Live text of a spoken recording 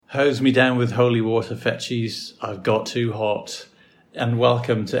Hose me down with holy water, fetchies. I've got too hot. And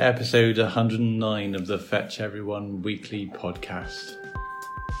welcome to episode 109 of the Fetch Everyone weekly podcast.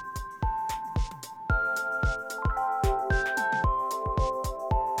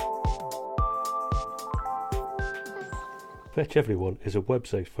 Fetch Everyone is a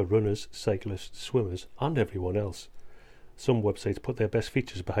website for runners, cyclists, swimmers and everyone else. Some websites put their best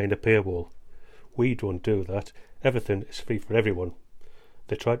features behind a paywall. We don't do that. Everything is free for everyone.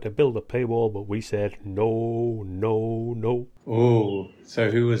 They tried to build a paywall, but we said no. Oh, so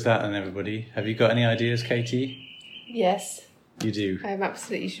who was that then, everybody? Have you got any ideas, Katie? Yes. You do? I'm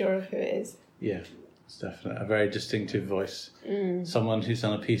absolutely sure of who it is. Yeah, it's definitely a very distinctive voice. Someone who's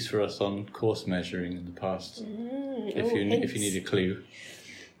done a piece for us on course measuring in the past, if you need a clue.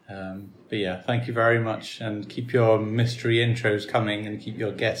 But yeah, thank you very much, and keep your mystery intros coming and keep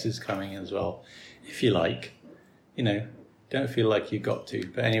your guesses coming as well, if you like. You know, don't feel like you got to.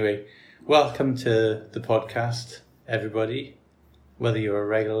 But anyway, welcome to the podcast, everybody. Whether you're a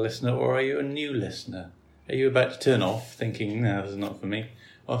regular listener or are you a new listener? Are you about to turn off thinking, no, this is not for me?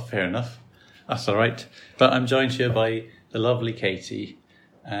 Well, fair enough. That's all right. But I'm joined here by the lovely Katie,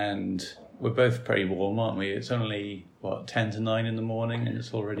 and we're both pretty warm, aren't we? It's only, 10 to 9 in the morning, and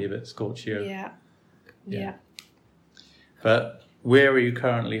it's already a bit scorchy. Yeah. But where are you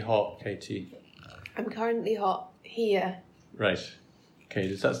currently hot, Katie? I'm currently hot here. Right. Okay,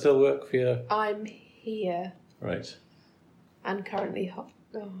 does that still work for you? I'm here Right. and currently hot.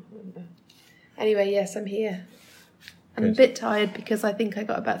 Oh, no. Anyway, yes, I'm here. I'm Good. a bit tired because I think I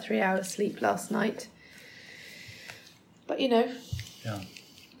got about 3 hours sleep last night. But, Yeah.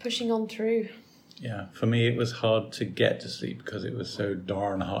 pushing on through. Yeah, for me it was hard to get to sleep because it was so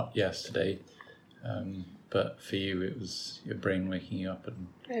darn hot yesterday. But for you it was your brain waking you up and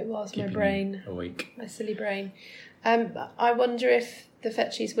It was my keeping brain. you awake. My silly brain. I wonder if the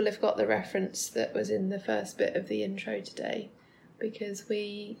Fetchies will have got the reference that was in the first bit of the intro today, because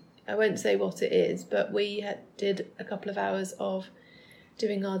I won't say what it is, but we did a couple of hours of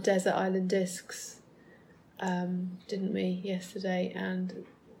doing our desert island discs, didn't we, yesterday? And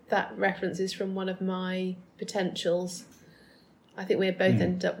that reference is from one of my potentials. I think we both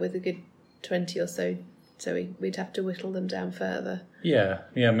ended up with a good 20 or so we'd have to whittle them down further. Yeah.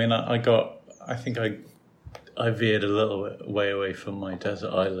 I mean, I think I veered a little way away from my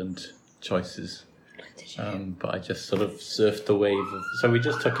desert island choices. Did you? But I just sort of surfed the wave of. So we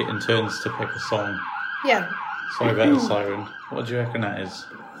just took it in turns to pick a song. Yeah. Sorry about the siren. What do you reckon that is?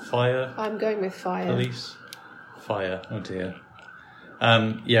 Fire? I'm going with fire. Police? Fire. Oh dear.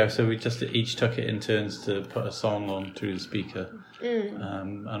 So we just each took it in turns to put a song on through the speaker,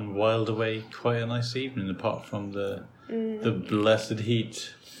 and whiled away quite a nice evening, apart from the blessed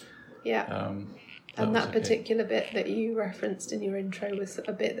heat. Yeah. And that particular bit that you referenced in your intro was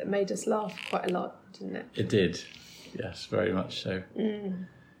a bit that made us laugh quite a lot, didn't it? It did. Yes, very much so.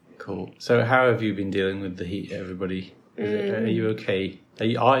 Cool. So how have you been dealing with the heat, everybody? Are you okay?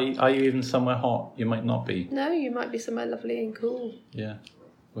 Are you even somewhere hot? You might not be. No, you might be somewhere lovely and cool. Yeah.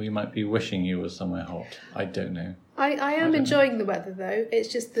 Or you might be wishing you were somewhere hot. I don't know. I am enjoying the weather, though. It's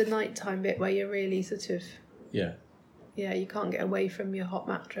just the nighttime bit where you're really sort of... Yeah. Yeah, you can't get away from your hot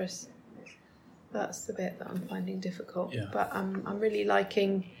mattress. That's the bit that I'm finding difficult. Yeah. But I'm really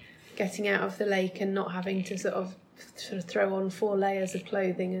liking getting out of the lake and not having to sort of throw on 4 layers of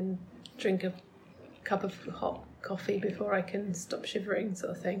clothing and drink a cup of hot coffee before I can stop shivering,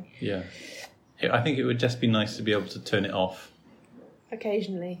 sort of thing. Yeah. I think it would just be nice to be able to turn it off.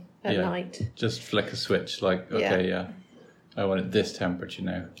 Occasionally at night. Just flick a switch, like, okay, I want it this temperature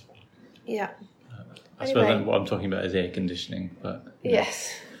now. Yeah. I suppose then what I'm talking about is air conditioning, but...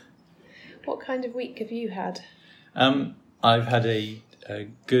 Yes. What kind of week have you had? I've had a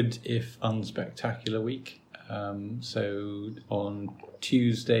good, if unspectacular week. So on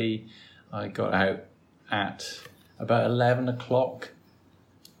Tuesday, I got out at about 11 o'clock,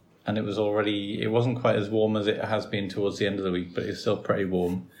 and it wasn't quite as warm as it has been towards the end of the week, but it's still pretty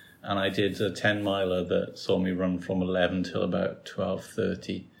warm. And I did a 10-miler that saw me run from 11 till about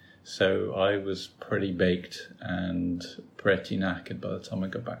 12:30. So I was pretty baked and pretty knackered by the time I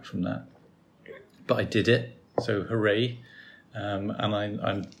got back from that. But I did it, so hooray. And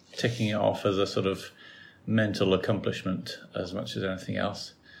I'm ticking it off as a sort of mental accomplishment as much as anything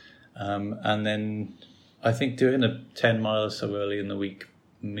else. And then I think doing a 10-miler so early in the week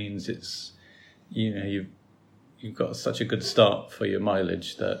means it's, you've got such a good start for your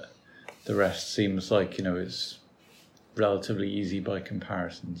mileage that the rest seems like, it's relatively easy by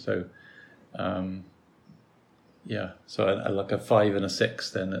comparison. So, so I like a 5 and a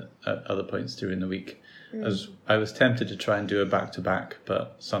 6 then at other points during the week. As I was tempted to try and do a back-to-back,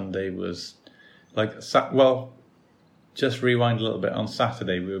 but Sunday was like, just rewind a little bit. On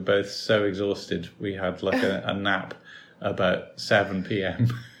Saturday, we were both so exhausted. We had like a nap about 7 p.m.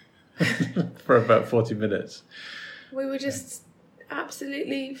 for about 40 minutes. We were just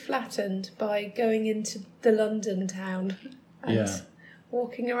absolutely flattened by going into the London town and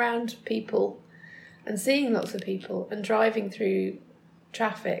walking around people and seeing lots of people and driving through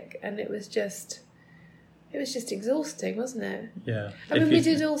traffic, and it was just exhausting, wasn't it? Yeah. I mean, we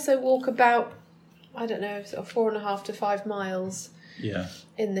did also walk about, I don't know, sort of 4.5 to 5 miles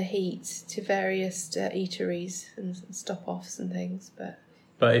in the heat to various eateries and stop-offs and things,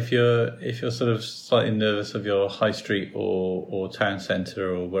 But if you're sort of slightly nervous of your high street or town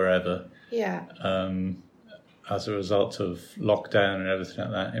centre or wherever, as a result of lockdown and everything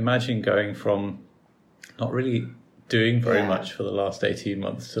like that, imagine going from not really doing very much for the last 18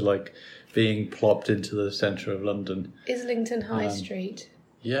 months to like being plopped into the centre of London. Islington High Street.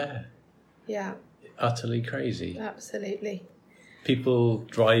 Yeah. Yeah. Utterly crazy. Absolutely. People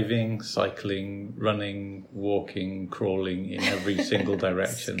driving, cycling, running, walking, crawling in every single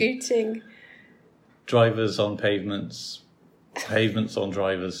direction. Scooting. Drivers on pavements, pavements on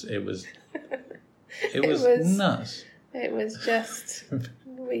drivers. It was nuts. It was just,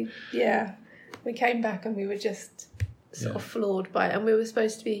 we came back and we were just sort of floored by it. And we were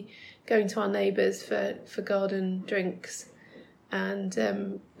supposed to be going to our neighbours for garden drinks.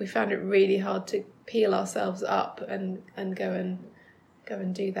 And we found it really hard to peel ourselves up and go and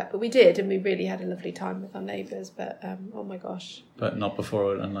do that. But we did, and we really had a lovely time with our neighbours. But oh my gosh. But not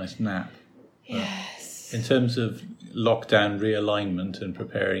before a nice nap. Yes. In terms of lockdown realignment and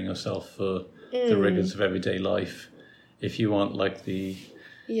preparing yourself for the rigours of everyday life, if you want like the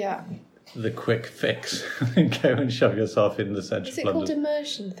quick fix, go and shove yourself in the centre of London. Is it called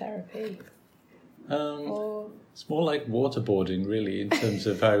immersion therapy? It's more like waterboarding, really, in terms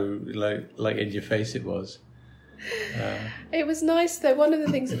of how like in your face it was. It was nice though. One of the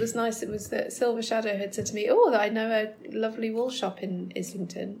things that was nice, it was that Silver Shadow had said to me, "Oh, I know a lovely wool shop in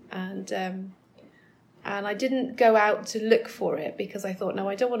Islington," and I didn't go out to look for it because I thought, no,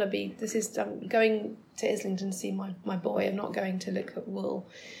 I don't want to be. I'm going to Islington to see my boy. I'm not going to look at wool.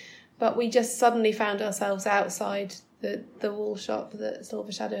 But we just suddenly found ourselves outside the wool shop that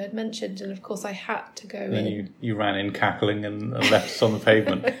Silver Shadow had mentioned, and of course I had to go in. And then you ran in cackling and left us on the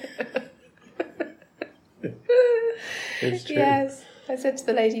pavement. It's true. Yes, I said to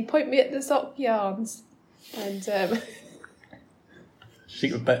the lady, "Point me at the sock yarns," and she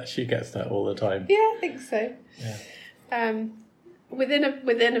gets that all the time. Yeah, I think so. Yeah.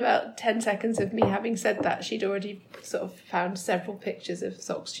 Within about 10 seconds of me having said that, she'd already sort of found several pictures of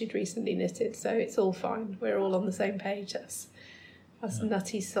socks she'd recently knitted, so it's all fine. We're all on the same page. Us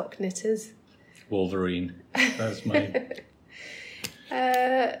nutty sock knitters. Wolverine. That's mine.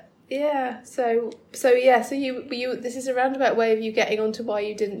 So you this is a roundabout way of you getting onto why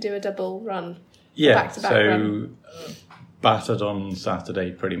you didn't do a double run. Yeah. Back-to-back run. Battered on Saturday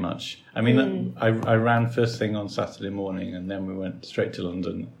pretty much. I mean, I ran first thing on Saturday morning, and then we went straight to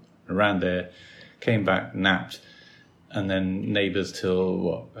London, ran there, came back, napped, and then neighbours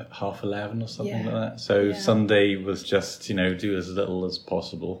till 11:30 or something like that. So Sunday was just do as little as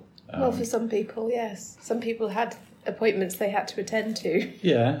possible. Well, for some people, yes. Some people had appointments they had to attend to.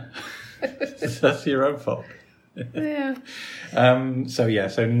 Yeah, that's your own fault. Yeah.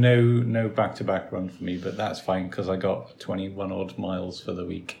 So no back-to-back run for me, but that's fine because I got 21 odd miles for the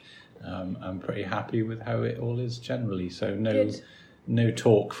week. I'm pretty happy with how it all is generally. So no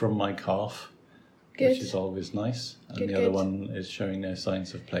talk from my calf, which is always nice, and the other one is showing no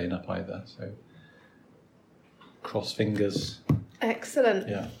signs of playing up either. So cross fingers. Excellent.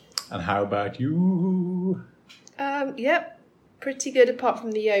 Yeah. And how about you? Yep. Pretty good apart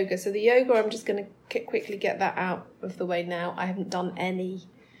from the yoga. So the yoga, I'm just going to quickly get that out of the way now. I haven't done any.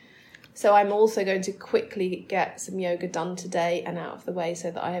 So I'm also going to quickly get some yoga done today and out of the way so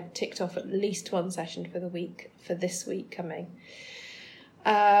that I have ticked off at least one session for this week coming.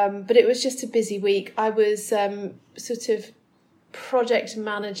 But it was just a busy week. I was sort of project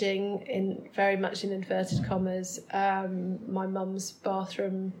managing, very much in inverted commas, my mum's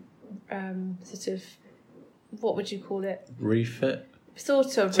bathroom sort of, what would you call it? Refit?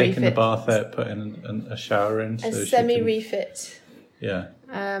 Sort of Taking refit. the bath out, putting a shower in. A semi-refit. Yeah.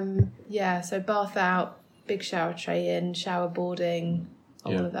 So bath out, big shower tray in, shower boarding,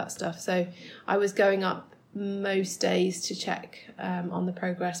 all of that stuff. So I was going up most days to check on the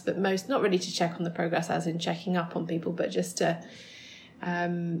progress, but not really to check on the progress as in checking up on people, but just to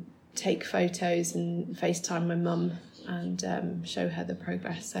take photos and FaceTime my mum and show her the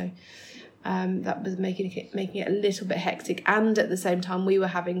progress. So That was making it a little bit hectic, and at the same time we were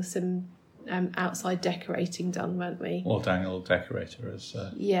having some outside decorating done, weren't we? Well, Daniel Decorator is...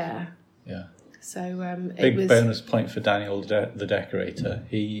 Yeah. So big it was... bonus point for Daniel the Decorator.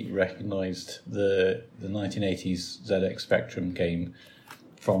 He recognised the 1980s ZX Spectrum game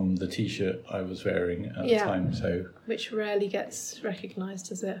from the T-shirt I was wearing at the time. So which rarely gets recognised,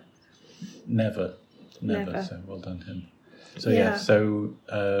 does it? Never. So well done him. So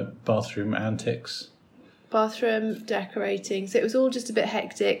bathroom antics. Bathroom decorating. So it was all just a bit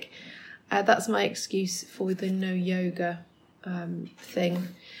hectic. That's my excuse for the no yoga thing.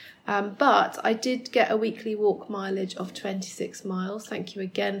 But I did get a weekly walk mileage of 26 miles. Thank you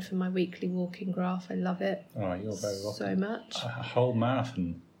again for my weekly walking graph. I love it. Oh, you're very welcome. So much. A whole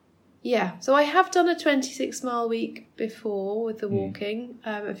marathon. Yeah. So I have done a 26-mile week before with the walking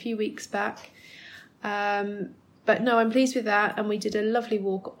a few weeks back. But no, I'm pleased with that. And we did a lovely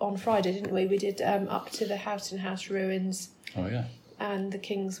walk on Friday, didn't we? We did up to the Houghton House ruins. Oh, yeah. And the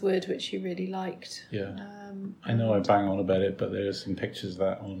King's Wood, which you really liked. Yeah. I know I bang on about it, but there's some pictures of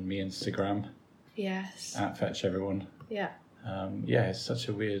that on me Instagram. Yes. At Fetch Everyone. Yeah. It's such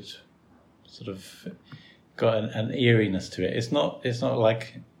a weird sort of got an eeriness to it. It's not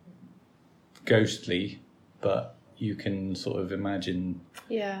like ghostly, but you can sort of imagine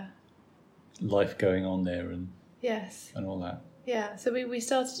life going on there and all that. Yeah. So we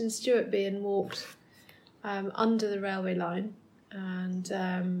started in Stewartby and walked under the railway line.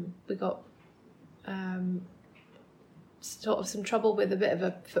 And we got sort of some trouble with a bit of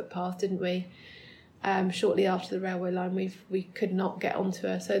a footpath, didn't we? Shortly after the railway line, we could not get onto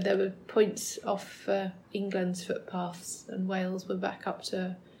her. So there were points off England's footpaths, and Wales were back up to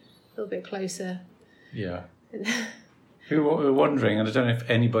a little bit closer. Yeah. We were wondering, and I don't know if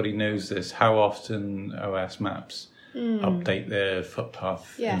anybody knows this, how often OS Maps update their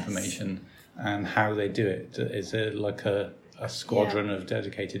footpath information and how they do it. Is it like a squadron of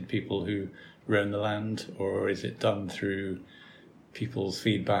dedicated people who roam the land, or is it done through people's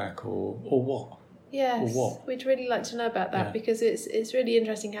feedback, or what? Yes, or what? We'd really like to know about that because it's really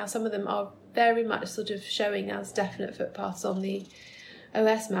interesting how some of them are very much sort of showing as definite footpaths on the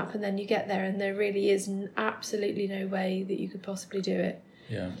OS map, and then you get there and there really is absolutely no way that you could possibly do it.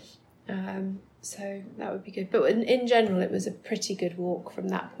 Yeah. So that would be good. But in general, it was a pretty good walk from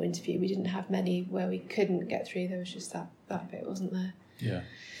that point of view. We didn't have many where we couldn't get through. There was just that bit, wasn't there? Yeah.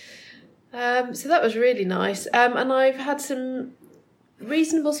 So that was really nice. And I've had some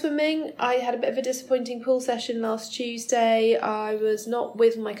reasonable swimming. I had a bit of a disappointing pool session last Tuesday. I was not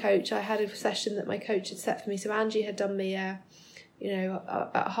with my coach. I had a session that my coach had set for me. So Angie had done me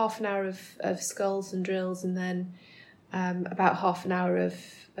about half an hour of sculls and drills, and then about half an hour of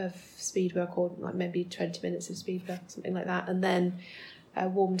speed work, or like maybe 20 minutes of speed work, something like that, and then a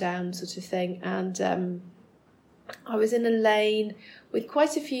warm down sort of thing. And I was in a lane with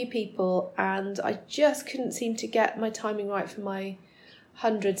quite a few people, and I just couldn't seem to get my timing right for my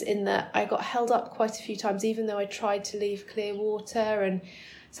hundreds, in that I got held up quite a few times, even though I tried to leave clear water. And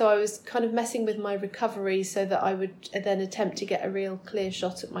so I was kind of messing with my recovery so that I would then attempt to get a real clear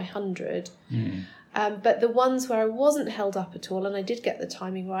shot at my 100. But the ones where I wasn't held up at all and I did get the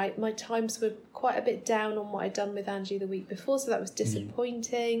timing right, my times were quite a bit down on what I'd done with Angie the week before, so that was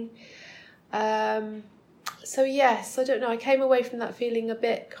disappointing. So yes, I don't know, I came away from that feeling a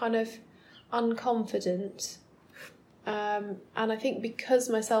bit kind of unconfident. And I think because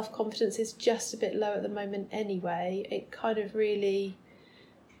my self-confidence is just a bit low at the moment anyway, it kind of really,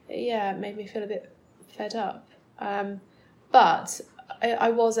 made me feel a bit fed up. But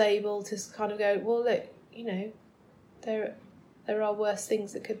I was able to kind of go, well, look, there are worse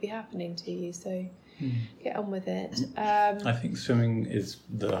things that could be happening to you, so get on with it. I think swimming is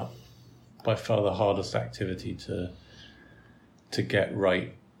by far the hardest activity to get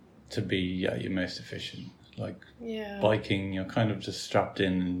right, to be at your most efficient. Like biking, you're kind of just strapped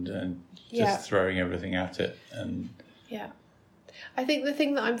in and just throwing everything at it. And I think the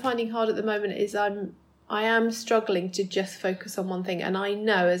thing that I'm finding hard at the moment is I am struggling to just focus on one thing, and I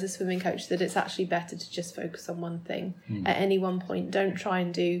know as a swimming coach that it's actually better to just focus on one thing at any one point. Don't try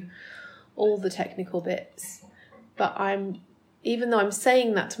and do all the technical bits. But even though I'm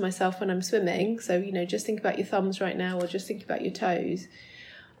saying that to myself when I'm swimming, so just think about your thumbs right now, or just think about your toes,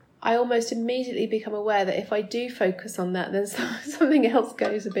 I almost immediately become aware that if I do focus on that, then something else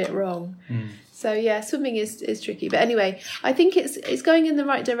goes a bit wrong. So swimming is tricky. But anyway, I think it's going in the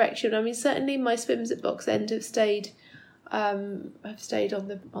right direction. I mean, certainly my swims at Box End have stayed on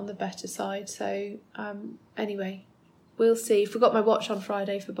the better side. So anyway, we'll see. Forgot my watch on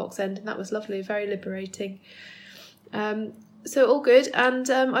Friday for Box End, and that was lovely, very liberating. So all good, and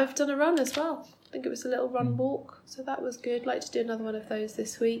I've done a run as well. I think it was a little run walk, so that was good. Like to do another one of those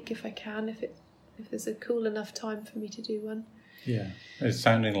this week if I can, if there's a cool enough time for me to do one. Yeah, it's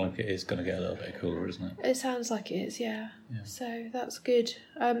sounding like it is going to get a little bit cooler, isn't it? It sounds like it is, yeah. So that's good.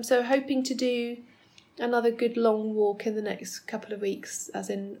 So hoping to do another good long walk in the next couple of weeks, as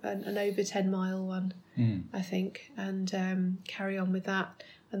in an over 10-mile one, I think, and carry on with that.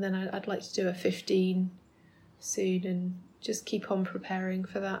 And then I'd like to do a 15 soon and just keep on preparing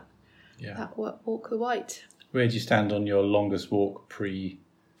for that. Yeah. That walk the white. Where do you stand on your longest walk event?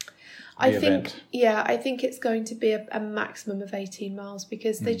 I think it's going to be a maximum of 18 miles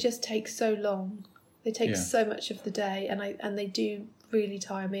because they just take so long. They take so much of the day, and they do really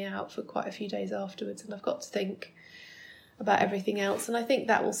tire me out for quite a few days afterwards, and I've got to think about everything else, and I think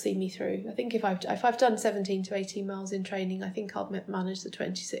that will see me through. I think if I've done 17 to 18 miles in training, I think I'll manage the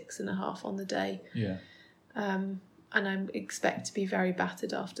 26.5 on the day. Yeah. And I expect to be very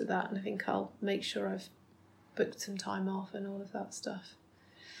battered after that, and I think I'll make sure I've booked some time off and all of that stuff.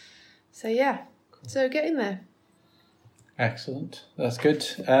 So yeah, so getting there. Excellent, that's good.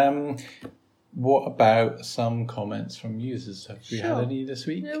 What about some comments from users? Have we had any this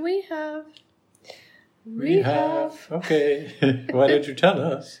week? No, we have. We have. Okay. Why don't you tell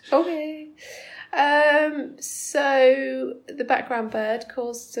us? Okay. So the background bird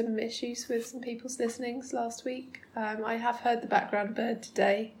caused some issues with some people's listenings last week. I have heard the background bird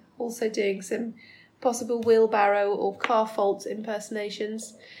today, also doing some possible wheelbarrow or car fault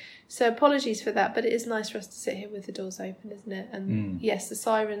impersonations. So apologies for that, but it is nice for us to sit here with the doors open, isn't it? And yes, the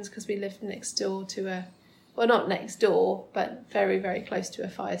sirens, because we live next door to well, not next door, but very, very close to a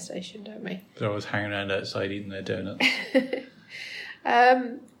fire station, don't we? They're always hanging around outside eating their donuts.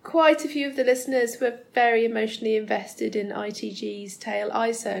 Quite a few of the listeners were very emotionally invested in ITG's tale.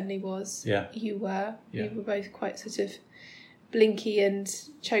 I certainly was. Yeah. You were. Yeah. You were both quite sort of blinky and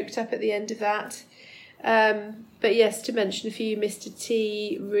choked up at the end of that. But yes, to mention a few, Mr.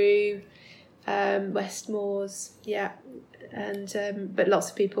 T, Rue, Westmore's, yeah, and but lots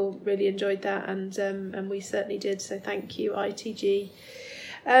of people really enjoyed that, and we certainly did. So thank you, ITG.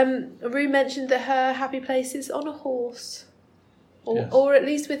 Rue mentioned that her happy place is on a horse, or at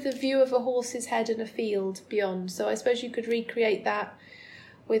least with the view of a horse's head and a field beyond. So I suppose you could recreate that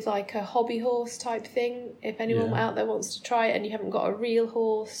with like a hobby horse type thing. If anyone out there wants to try it and you haven't got a real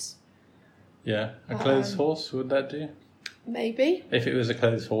horse. Yeah, a clothes horse, would that do? Maybe. If it was a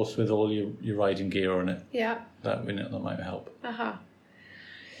clothes horse with all your riding gear on it. Yeah. That might help. Uh-huh.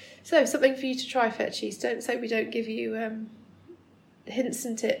 So, something for you to try, Fetchies. Don't say we don't give you hints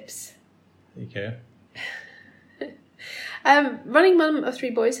and tips. There you go. Running Mum of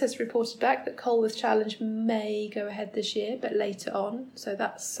 3 Boys has reported back that Colworth Challenge may go ahead this year, but later on. So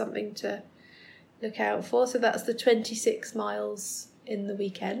that's something to look out for. So that's the 26 miles in the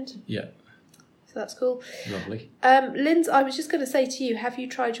weekend. Yeah. So that's cool. Lovely. Linz, I was just going to say to you, have you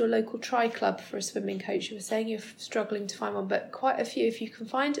tried your local tri club for a swimming coach? You were saying you're struggling to find one, but quite a few. If you can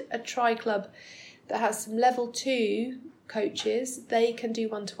find a tri club that has some level 2 coaches, they can do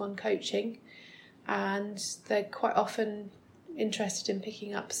one-to-one coaching, and they're quite often interested in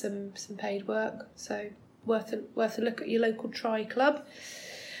picking up some paid work. So worth a look at your local tri club.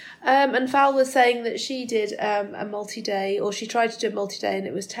 And Val was saying that she did a multi-day, or she tried to do a multi-day, and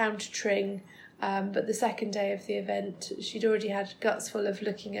it was Town to Tring. But the second day of the event, she'd already had guts full of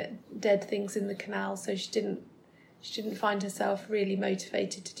looking at dead things in the canal, so she didn't find herself really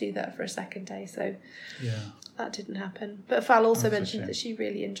motivated to do that for a second day. So that didn't happen. But Val also mentioned that she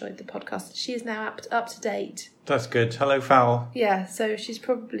really enjoyed the podcast. She is now up to date. That's good. Hello, Val. Yeah, so she's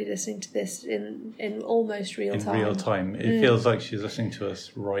probably listening to this in almost real time. In real time. It feels like she's listening to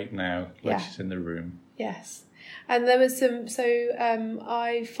us right now, like she's in the room. Yes. And there was some,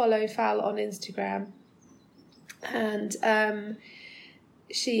 I follow Val on Instagram, and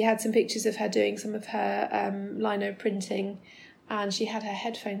she had some pictures of her doing some of her lino printing, and she had her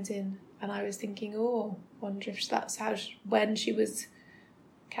headphones in, and I was thinking, wonder if that's when she was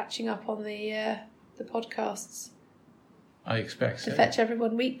catching up on the podcasts. I expect so. The Fetch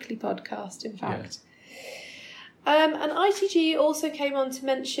Everyone Weekly podcast, in fact. Yes. And ITG also came on to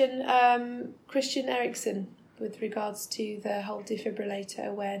mention Christian Eriksen with regards to the whole defibrillator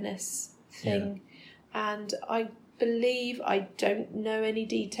awareness thing. Yeah. And I believe, I don't know any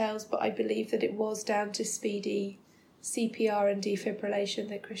details, but I believe that it was down to speedy CPR and defibrillation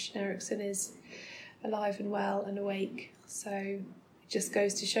that Christian Eriksen is alive and well and awake. So it just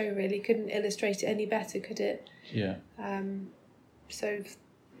goes to show, really, couldn't illustrate it any better, could it? Yeah. So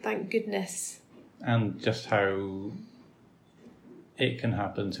thank goodness. And just how it can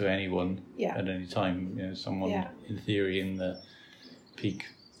happen to anyone Yeah. at any time. You know, someone in theory in the peak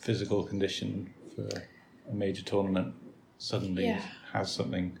physical condition for a major tournament suddenly has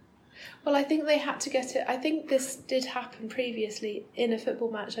something. Well, I think they had to get it. I think this did happen previously in a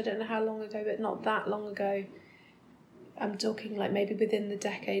football match. I don't know how long ago, but not that long ago. I'm talking like maybe within the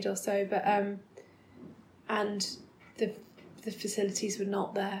decade or so. But and the facilities were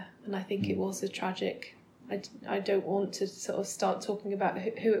not there, and I think it was a tragic. I don't want to sort of start talking about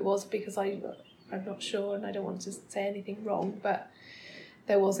who it was because I'm not sure, and I don't want to say anything wrong. But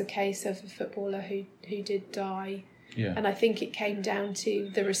there was a case of a footballer who did die. Yeah. And I think it came down to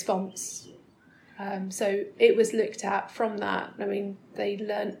the response. So it was looked at from that. I mean, they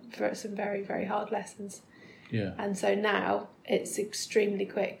learnt some very, very hard lessons. Yeah. And so now it's extremely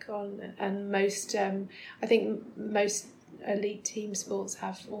quick on, and most, I think most elite team sports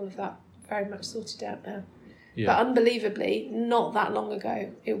have all of that very much sorted out now. Yeah. But unbelievably, not that long ago,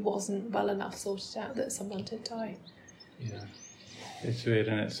 it wasn't well enough sorted out that someone did die. Yeah. It's weird,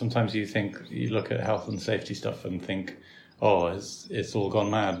 isn't it? Sometimes you look at health and safety stuff and think, oh, it's all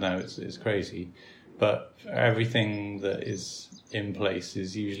gone mad now, it's crazy. But everything that is in place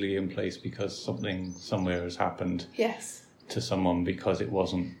is usually in place because something somewhere has happened to someone because it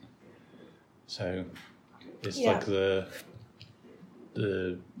wasn't. So it's like the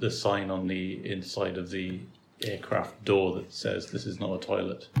sign on the inside of the aircraft door that says this is not a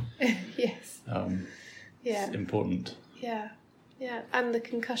toilet. Yes. It's important. Yeah. Yeah, and the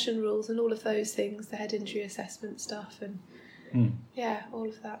concussion rules and all of those things, the head injury assessment stuff, and all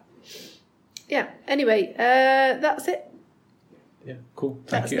of that. Yeah, anyway, that's it. Yeah, cool.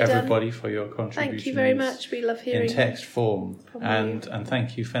 Thank you, everybody, for your contributions. Thank you very much. We love hearing in text form. from and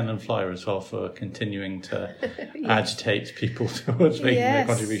thank you, Fen and Flyer, as well, for continuing to agitate people towards making their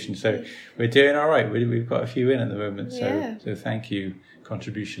contributions. So we're doing all right. We've got a few in at the moment. So thank you,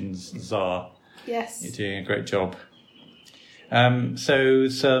 contributions czar. Yes. You're doing a great job. So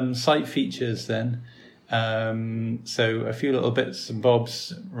some site features then. So a few little bits and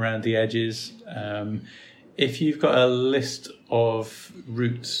bobs around the edges. If you've got a list of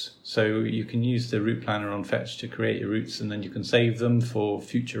routes, so you can use the route planner on Fetch to create your routes, and then you can save them for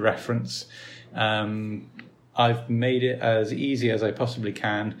future reference. I've made it as easy as I possibly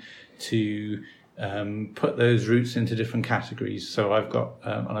can to put those routes into different categories. So I've got,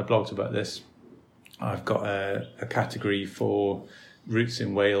 and I blogged about this, I've got a category for routes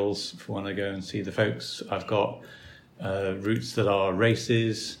in Wales for when I go and see the folks. I've got routes that are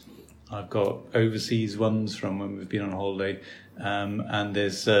races. I've got overseas ones from when we've been on holiday. And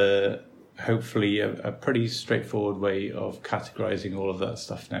there's hopefully a pretty straightforward way of categorizing all of that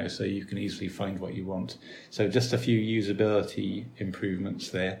stuff now, so you can easily find what you want. So just a few usability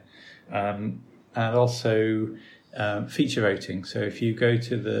improvements there. And also feature voting. So if you go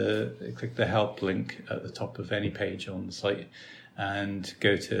to click the help link at the top of any page on the site and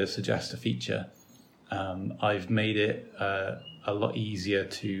go to suggest a feature, I've made it a lot easier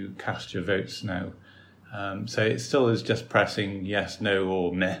to cast your votes now. So it still is just pressing yes, no,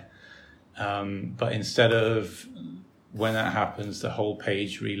 or meh. But instead of when that happens, the whole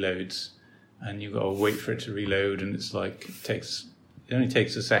page reloads and you've got to wait for it to reload, and it's like it only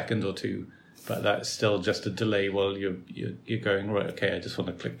takes a second or two, but that's still just a delay while you're going, right, okay, I just want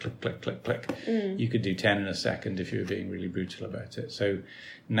to click, click, click, click, click. You could do 10 in a second if you were being really brutal about it. So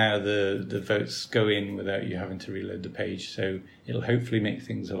now the votes go in without you having to reload the page. So it'll hopefully make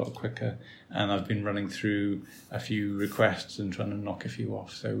things a lot quicker. And I've been running through a few requests and trying to knock a few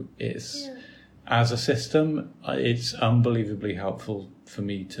off. So it's, as a system, it's unbelievably helpful for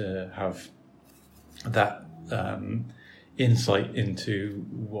me to have that insight into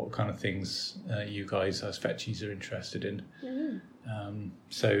what kind of things you guys as fetchies are interested in.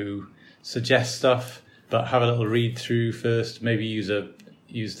 So suggest stuff, but have a little read through first. Maybe use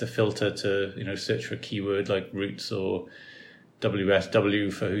the filter to search for a keyword like routes or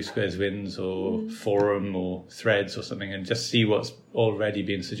WSW for Who Squares Wins or forum or threads or something, and just see what's already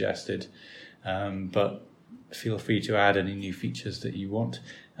been suggested. But feel free to add any new features that you want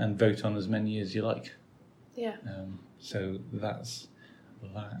and vote on as many as you like. Yeah. So that's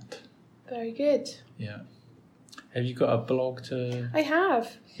that. Very good. Yeah. Have you got a blog to... I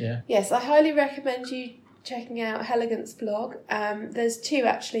have. Yeah. Yes, I highly recommend you checking out Heligant's blog. There's two,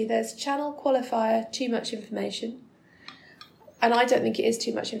 actually. There's Channel Qualifier, Too Much Information. And I don't think it is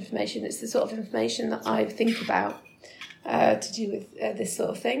too much information. It's the sort of information that I think about to do with this sort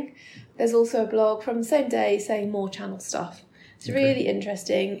of thing. There's also a blog from the same day saying more channel stuff. It's really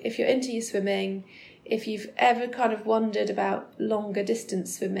interesting. If you're into your swimming, if you've ever kind of wondered about longer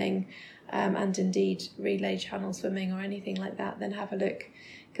distance swimming, and indeed relay channel swimming or anything like that, then have a look,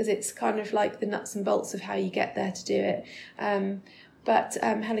 because it's kind of like the nuts and bolts of how you get there to do it. But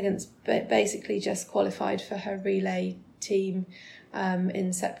Heligant's basically just qualified for her relay team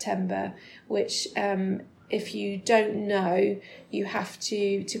in September, which if you don't know, you have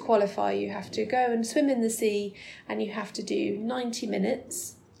to qualify, you have to go and swim in the sea, and you have to do 90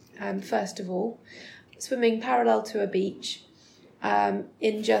 minutes, first of all, swimming parallel to a beach,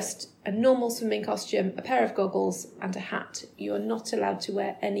 in just a normal swimming costume, a pair of goggles and a hat. You're not allowed to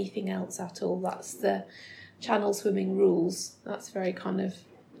wear anything else at all. That's the channel swimming rules. That's very kind of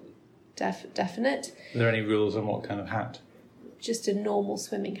definite. Are there any rules on what kind of hat? Just a normal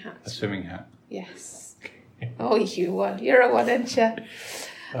swimming hat. A swimming hat? Yes. Oh, you're a one, aren't you?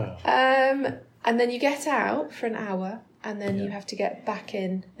 Oh. And then you get out for an hour, and then you have to get back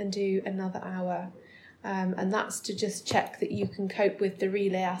in and do another hour. And that's to just check that you can cope with the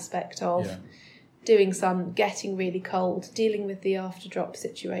relay aspect of doing some, getting really cold, dealing with the after drop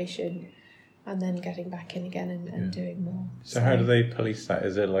situation, and then getting back in again and doing more. So how do they police that?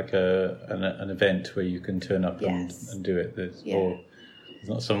 Is it like an event where you can turn up and do it? Or there's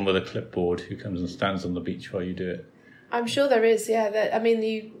not someone with a clipboard who comes and stands on the beach while you do it? I'm sure there is,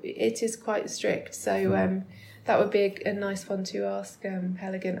 it is quite strict, so that would be a nice one to ask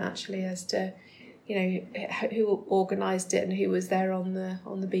Heligant, actually, as to who organised it and who was there on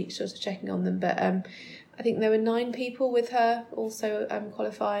the beach sort of checking on them. But I think there were 9 people with her also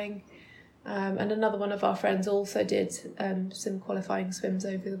qualifying, and another one of our friends also did some qualifying swims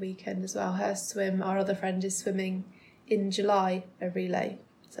over the weekend as well. Our other friend is swimming in July, a relay.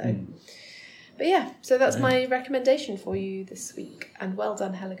 So but so that's my recommendation for you this week, and well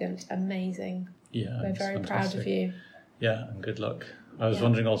done, Heligant. Amazing. We're very proud of you. Yeah, and good luck. I was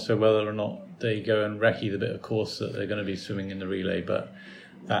wondering also whether or not they go and recce the bit of course that they're going to be swimming in the relay, but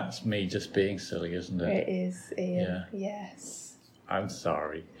that's me just being silly, isn't it? It is, Ian. Yeah. Yes. I'm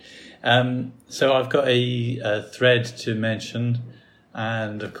sorry. So I've got a thread to mention,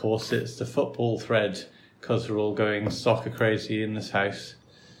 and of course it's the football thread, because we're all going soccer crazy in this house.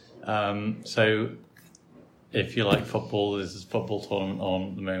 So if you like football, there's a football tournament on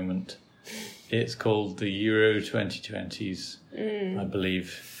at the moment. It's called the Euro 2020s, I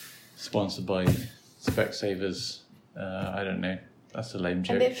believe, sponsored by Specsavers. I don't know. That's a lame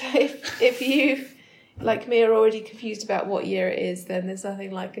joke. And if you, like me, are already confused about what year it is, then there's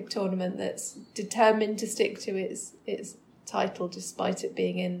nothing like a tournament that's determined to stick to its title, despite it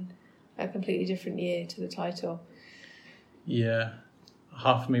being in a completely different year to the title. Yeah.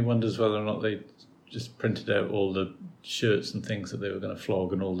 Half of me wonders whether or not they just printed out all the shirts and things that they were going to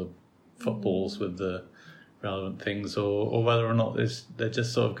flog and all the footballs with the relevant things, or whether or not they're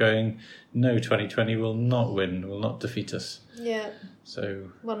just sort of going, no, 2020 will not win, will not defeat us. Yeah.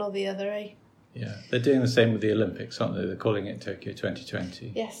 So one or the other, eh? Yeah. They're doing the same with the Olympics, aren't they? They're calling it Tokyo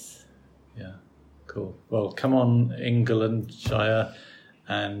 2020. Yes. Yeah. Cool. Well, come on, Englandshire,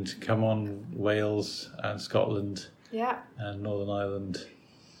 and come on, Wales and Scotland. Yeah. And Northern Ireland,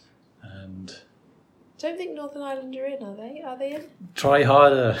 and don't think Northern Ireland are in, are they? Are they in? Try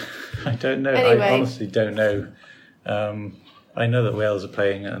harder. I don't know. Anyway. I honestly don't know. I know that Wales are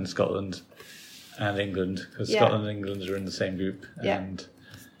playing, and Scotland and England, because Scotland and England are in the same group. And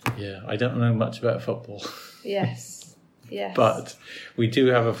I don't know much about football. Yes. Yes. But we do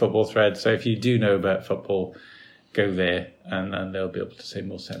have a football thread, so if you do know about football, go there, and they'll be able to say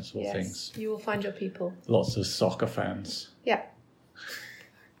more sensible things. You will find your people. Lots of soccer fans. Yeah.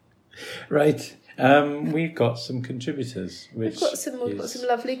 Right. We've got some contributors. We've got some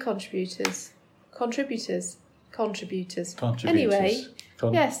lovely contributors. Anyway,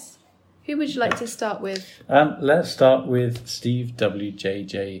 yes. Who would you like to start with? Let's start with Steve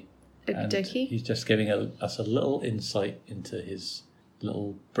WJJ. Okie dokie. He's just giving us a little insight into his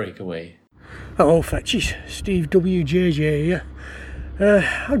little breakaway. Hello, Fetchies. Steve WJJ here.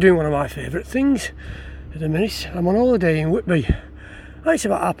 I'm doing one of my favourite things at the minute. I'm on holiday in Whitby. It's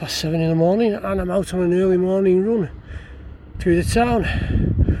about 7:30 in the morning, and I'm out on an early morning run through the town.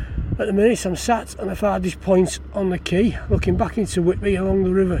 At the minute, I'm sat on the farthest point on the quay, looking back into Whitby along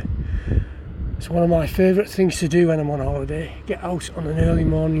the river. It's one of my favourite things to do when I'm on holiday, get out on an early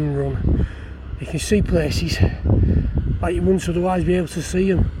morning run. You can see places like you wouldn't otherwise be able to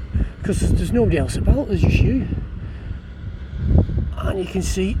see them, because there's nobody else about, there's just you. And you can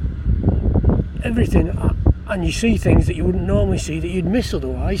see everything, and you see things that you wouldn't normally see, that you'd miss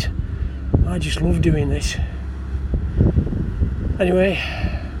otherwise. I just love doing this. Anyway,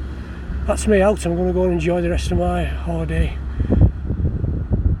 that's me out. I'm going to go and enjoy the rest of my holiday.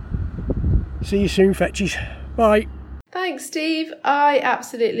 See you soon, Fetchies. Bye. Thanks. Thanks, Steve. I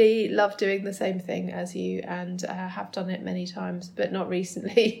absolutely love doing the same thing as you, and have done it many times, but not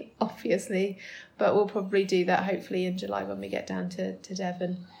recently, obviously. But we'll probably do that hopefully in July when we get down to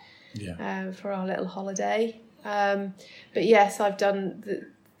Devon for our little holiday. But yes, I've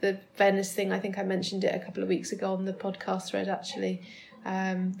done the Venice thing. I think I mentioned it a couple of weeks ago on the podcast thread, actually.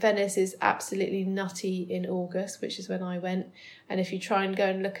 Venice is absolutely nutty in August, which is when I went, and if you try and go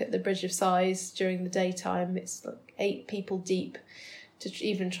and look at the Bridge of Sighs during the daytime, it's like 8 people deep. To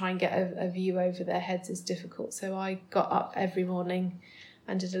even try and get a view over their heads is difficult. So I got up every morning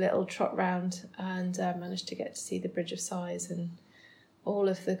and did a little trot round and managed to get to see the Bridge of Sighs and all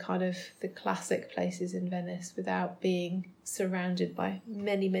of the kind of the classic places in Venice without being surrounded by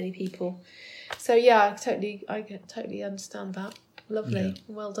many people. So yeah, I totally understand that. Lovely. Yeah.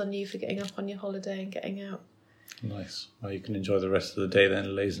 Well done you for getting up on your holiday and getting out. Nice. Well, you can enjoy the rest of the day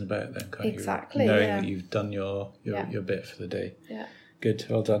then, lazing about then, can't exactly, you? Knowing that you've done your bit for the day. Yeah. Good,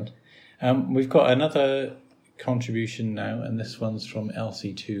 well done. We've got another contribution now, and this one's from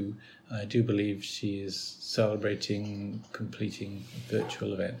Elsie2. I do believe she is celebrating completing a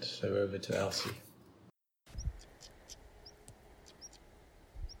virtual event. So over to Elsie.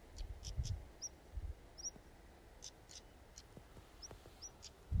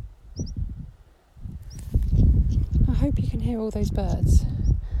 I hope you can hear all those birds.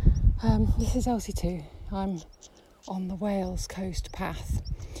 This is Elsie2. I'm on the Wales Coast Path.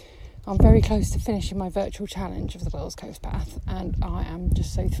 I'm very close to finishing my virtual challenge of the Wales Coast Path, and I am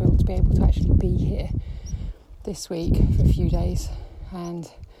just so thrilled to be able to actually be here this week for a few days. And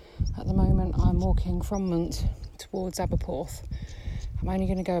at the moment I'm walking from Munt towards Aberporth. I'm only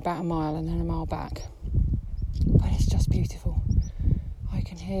going to go about a mile and then a mile back, but it's just beautiful. I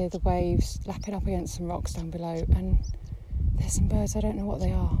can hear the waves lapping up against some rocks down below, and there's some birds, I don't know what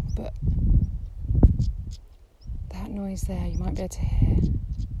they are, but that noise there you might be able to hear.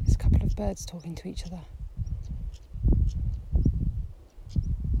 There's a couple of birds talking to each other.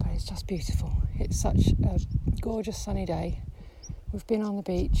 But it's just beautiful. It's such a gorgeous sunny day. We've been on the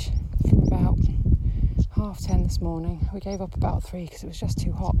beach from about 10:30 this morning. We gave up about 3 because it was just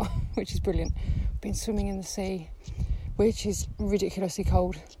too hot, which is brilliant. We've been swimming in the sea, which is ridiculously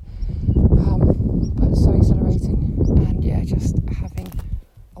cold, but so exhilarating, and yeah, just having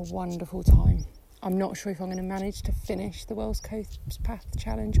a wonderful time. I'm not sure if I'm going to manage to finish the Wales Coast Path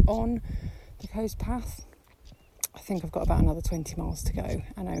Challenge on the Coast Path. I think I've got about another 20 miles to go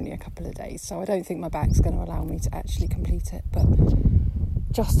and only a couple of days, so I don't think my back's going to allow me to actually complete it, but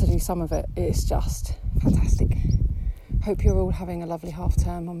just to do some of it, it's just fantastic. Hope you're all having a lovely half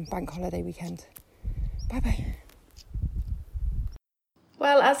term on bank holiday weekend. Bye bye.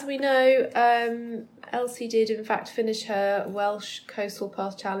 Well, as we know, Elsie did in fact finish her Welsh Coastal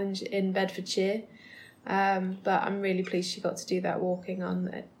Path Challenge in Bedfordshire, but I'm really pleased she got to do that walking on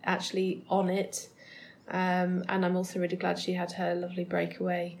it. And I'm also really glad she had her lovely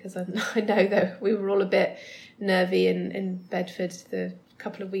breakaway, because I know that we were all a bit nervy in Bedford the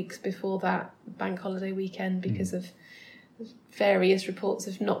couple of weeks before that bank holiday weekend because of various reports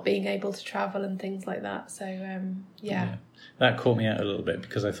of not being able to travel and things like that. So, yeah. That caught me out a little bit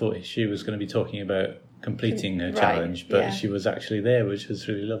because I thought she was going to be talking about completing her challenge, but she was actually there, which was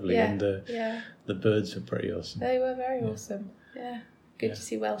really lovely. Yeah. And the birds were pretty awesome. They were very awesome. Yeah. Good to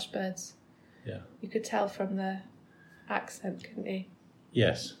see Welsh birds. Yeah. You could tell from the accent, couldn't you?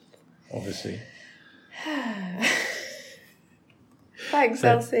 Yes, obviously. Thanks,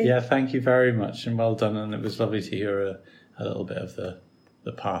 Elsie. Yeah, thank you very much, and well done. And it was lovely to hear a little bit of the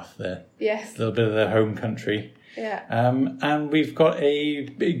path there. Yes. A little bit of their home country. Yeah. And we've got a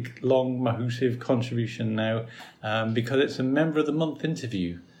big, long, massive contribution now because it's a Member of the Month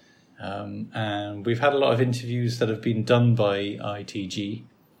interview. And we've had a lot of interviews that have been done by ITG,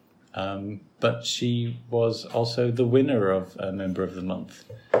 but she was also the winner of a Member of the Month.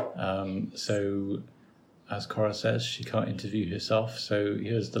 So, as Cora says, she can't interview herself. So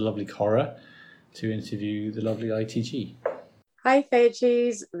here's the lovely Cora to interview the lovely ITG. Hi,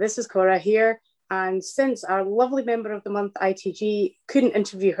 Veggies. This is Cora here. And since our lovely Member of the Month, ITG, couldn't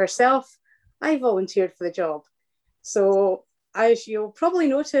interview herself, I volunteered for the job. So as you'll probably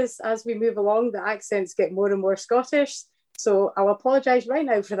notice as we move along, the accents get more and more Scottish. So I'll apologise right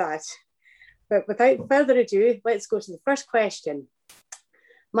now for that. But without further ado, let's go to the first question.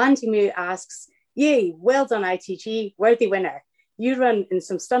 Mandy Moo asks, "Yay, well done ITG, worthy winner. You run in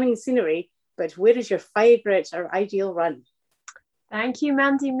some stunning scenery, but where is your favourite or ideal run?" Thank you,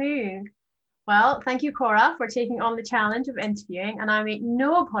 Mandy Moo. Well, thank you, Cora, for taking on the challenge of interviewing, and I make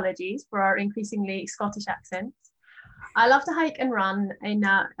no apologies for our increasingly Scottish accents. I love to hike and run in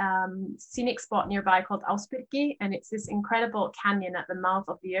a scenic spot nearby called Auspirki, and it's this incredible canyon at the mouth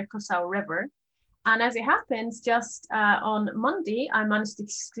of the Jökulsá River. And as it happens, just on Monday, I managed to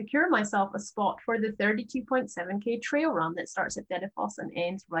secure myself a spot for the 32.7k trail run that starts at Dedafoss and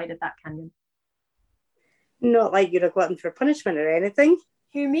ends right at that canyon. Not like you're a glutton for punishment or anything.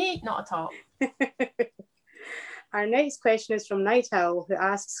 Who, me? Not at all. Our next question is from Night Owl, who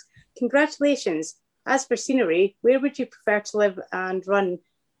asks, congratulations. As for scenery, where would you prefer to live and run?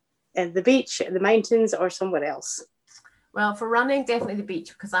 At the beach, the mountains, or somewhere else? Well, for running, definitely the beach,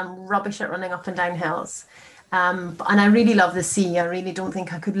 because I'm rubbish at running up and down hills. And I really love the sea. I really don't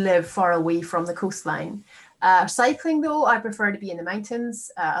think I could live far away from the coastline. Cycling, though, I prefer to be in the mountains,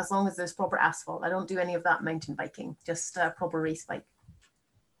 as long as there's proper asphalt. I don't do any of that mountain biking, just a proper race bike.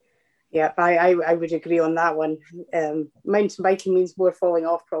 Yeah, I would agree on that one. Mountain biking means more falling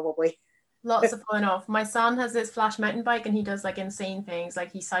off, probably. Lots of falling off. My son has this flash mountain bike and he does like insane things.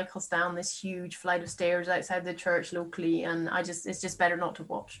 Like he cycles down this huge flight of stairs outside the church locally, and it's just better not to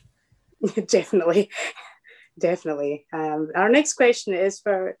watch. Definitely. Our next question is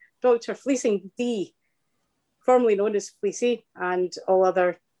for Dr. Fleecing D, formerly known as Fleecy, and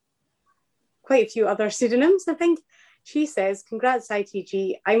quite a few other pseudonyms, I think. She says, congrats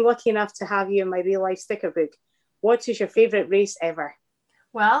ITG. I'm lucky enough to have you in my real life sticker book. What is your favourite race ever?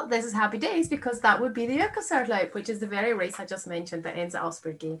 Well, this is happy days, because that would be the Jökulsárhlaup, which is the very race I just mentioned that ends at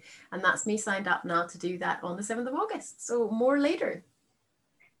Auspirki. And that's me signed up now to do that on the 7th of August. So more later.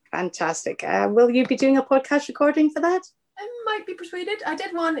 Fantastic. Will you be doing a podcast recording for that? I might be persuaded. I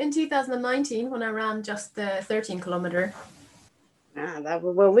did one in 2019 when I ran just the 13 kilometre.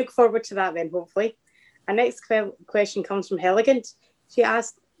 We'll look forward to that then, hopefully. Our next question comes from Elegant. She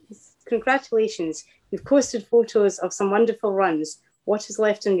asked, congratulations. You've posted photos of some wonderful runs. What is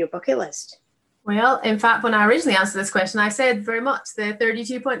left on your bucket list? Well, in fact, when I originally answered this question, I said very much the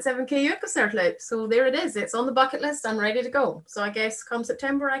 32.7k Jökulsárhlaup. So there it is. It's on the bucket list. I'm ready to go. So I guess come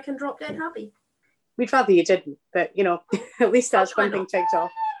September, I can drop dead happy. We'd rather you didn't, but at least that's one thing ticked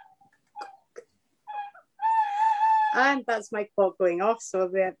off. And that's my clock going off. So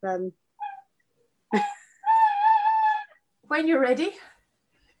that when you're ready.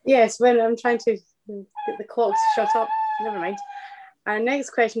 Yes, when I'm trying to get the clock to shut up. Never mind. Our next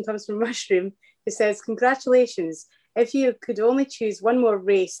question comes from Mushroom, who says, congratulations. If you could only choose one more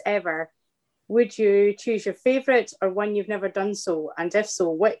race ever, would you choose your favourite or one you've never done so? And if so,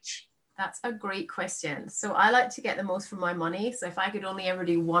 which? That's a great question. So I like to get the most for my money. So if I could only ever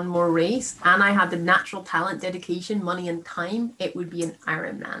do one more race and I had the natural talent, dedication, money and time, it would be an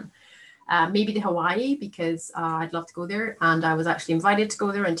Ironman. Maybe to Hawaii, because I'd love to go there. And I was actually invited to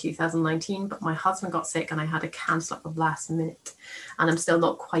go there in 2019, but my husband got sick and I had to cancel at the last minute. And I'm still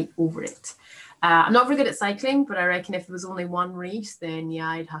not quite over it. I'm not very good at cycling, but I reckon if there was only one race, then yeah,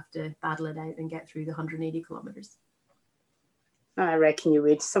 I'd have to battle it out and get through the 180 kilometres. I reckon you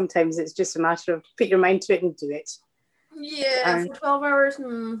would. Sometimes it's just a matter of put your mind to it and do it. Yeah, for 12 hours.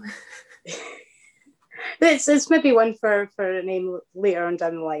 It's maybe one for a name later on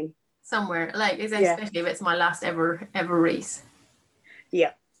down the line. Somewhere, especially if it's my last ever race.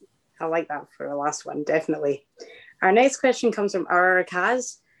 Yeah, I like that for the last one, definitely. Our next question comes from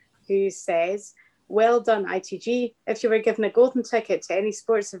Kaz, who says, well done, ITG. If you were given a golden ticket to any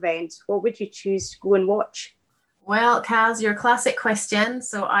sports event, what would you choose to go and watch? Well, Kaz, your classic question.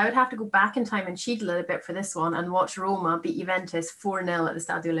 So I would have to go back in time and cheat a little bit for this one and watch Roma beat Juventus 4-0 at the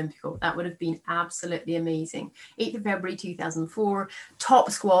Stadio Olimpico. That would have been absolutely amazing. 8th of February 2004, top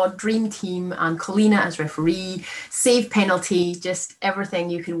squad, dream team, and Collina as referee, save penalty, just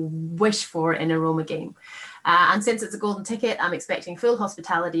everything you could wish for in a Roma game. And since it's a golden ticket, I'm expecting full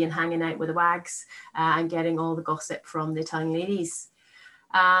hospitality and hanging out with the wags and getting all the gossip from the Italian ladies.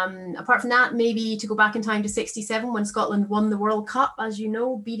 Apart from that, maybe to go back in time to 67 when Scotland won the World Cup, as you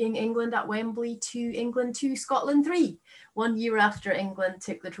know, beating England at Wembley 2 Scotland 3, 1 year after England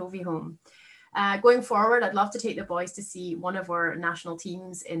took the trophy home. Going forward, I'd love to take the boys to see one of our national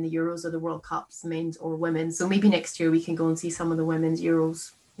teams in the Euros or the World Cups, men's or women's. So maybe next year we can go and see some of the women's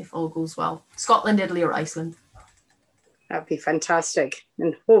Euros if all goes well. Scotland, Italy or Iceland. That'd be fantastic.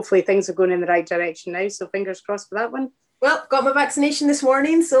 And hopefully things are going in the right direction now. So fingers crossed for that one. Well, got my vaccination this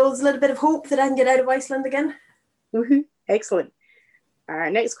morning, so there's a little bit of hope that I can get out of Iceland again. Woohoo! Excellent. Our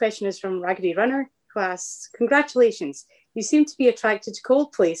next question is from Raggedy Runner, who asks, congratulations. You seem to be attracted to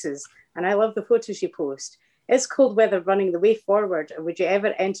cold places, and I love the photos you post. Is cold weather running the way forward, or would you ever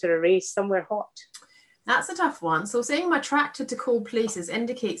enter a race somewhere hot? That's a tough one. So saying I'm attracted to cold places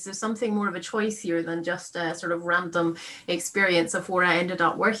indicates there's something more of a choice here than just a sort of random experience of where I ended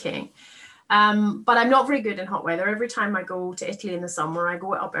up working. But I'm not very good in hot weather. Every time I go to Italy in the summer, I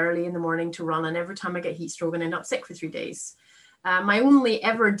go up early in the morning to run, and every time I get heat stroke and end up sick for 3 days. My only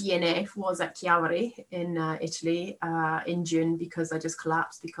ever DNF was at Chiavari in Italy in June, because I just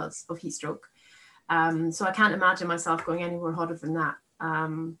collapsed because of heat stroke. So I can't imagine myself going anywhere hotter than that.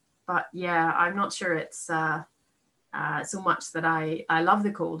 But yeah, I'm not sure it's so much that I love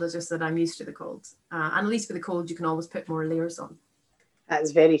the cold. It's just that I'm used to the cold. And at least with the cold, you can always put more layers on.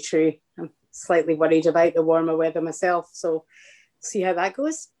 That's very true. I'm slightly worried about the warmer weather myself, so see how that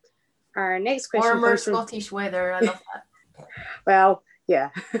goes. Our next question Warmer comes from... Scottish weather, I love that. Well, yeah,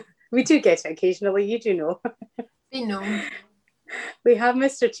 we do get it occasionally, you do know. We know. We have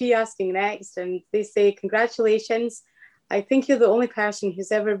Mr. T asking next, and they say, congratulations. I think you're the only person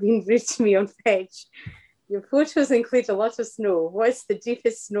who's ever been rude to me on Fetch. Your photos include a lot of snow. What's the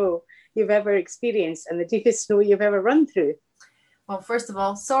deepest snow you've ever experienced and the deepest snow you've ever run through? Well, first of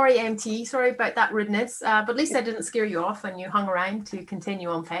all, sorry, MT. Sorry about that rudeness. But at least I didn't scare you off and you hung around to continue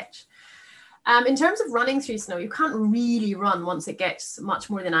on Fetch. In terms of running through snow, you can't really run once it gets much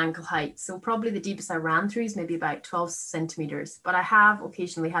more than ankle height. So probably the deepest I ran through is maybe about 12 centimeters. But I have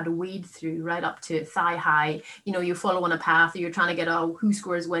occasionally had to wade through right up to thigh high. You know, you follow on a path, or you're trying to get a who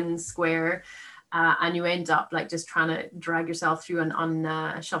scores wins square, and you end up like just trying to drag yourself through an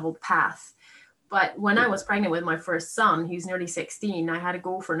unshoveled path. But when I was pregnant with my first son, who's nearly 16, I had to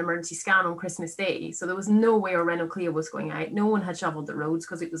go for an emergency scan on Christmas Day. So there was no way a Renault Clio was going out. No one had shoveled the roads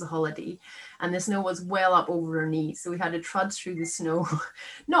because it was a holiday. And the snow was well up over her knees. So we had to trudge through the snow,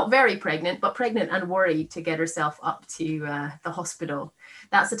 not very pregnant, but pregnant and worried to get herself up to the hospital.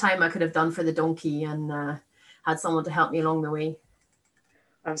 That's the time I could have done for the donkey and had someone to help me along the way.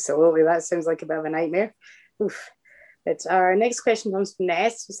 Absolutely. That sounds like a bit of a nightmare. Oof. But our next question comes from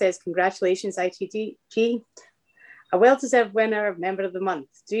Ness, who says, congratulations, ITG. A well-deserved winner, member of the month.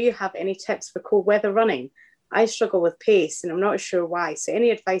 Do you have any tips for cold weather running? I struggle with pace and I'm not sure why. So any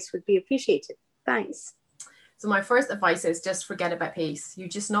advice would be appreciated. Thanks. So my first advice is just forget about pace. You're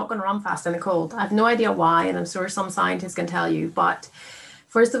just not going to run fast in the cold. I have no idea why, and I'm sure some scientists can tell you. But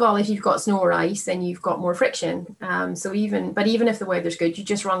first of all, if you've got snow or ice, then you've got more friction. Even if the weather's good, you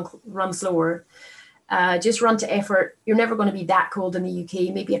just run slower. Just run to effort. You're never going to be that cold in the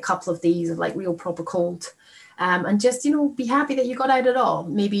UK, maybe a couple of days of like real proper cold. And just, be happy that you got out at all.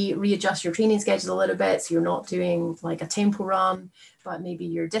 Maybe readjust your training schedule a little bit. So you're not doing like a tempo run, but maybe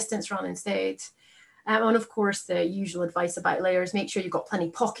your distance run instead. And of course, the usual advice about layers, make sure you've got plenty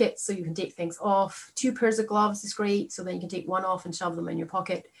of pockets so you can take things off. 2 pairs of gloves is great. So then you can take one off and shove them in your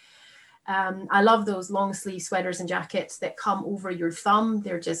pocket. I love those long sleeve sweaters and jackets that come over your thumb.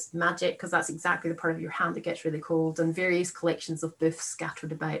 They're just magic because that's exactly the part of your hand that gets really cold, and various collections of buffs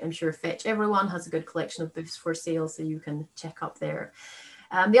scattered about. I'm sure Fetch everyone has a good collection of buffs for sale, so you can check up there.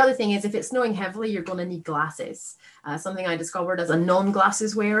 The other thing is if it's snowing heavily, you're going to need glasses. Something I discovered as a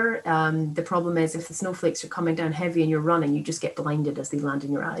non-glasses wearer. The problem is if the snowflakes are coming down heavy and you're running, you just get blinded as they land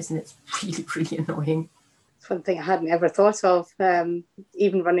in your eyes, and it's really, really annoying. One thing I hadn't ever thought of,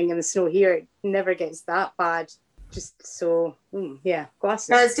 even running in the snow here, it never gets that bad. Just so, glasses.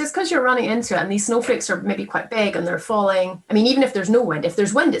 Yeah, it's just because you're running into it, and these snowflakes are maybe quite big and they're falling. I mean, even if there's no wind, if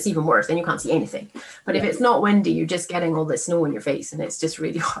there's wind, it's even worse, then you can't see anything. But if it's not windy, you're just getting all this snow in your face, and it's just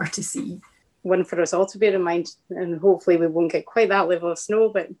really hard to see. One for us all to bear in mind, and hopefully we won't get quite that level of snow,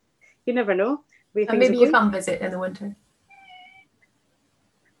 but you never know. And maybe you come visit in the winter.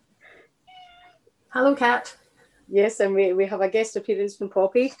 Hello, Kat. Yes, and we have a guest appearance from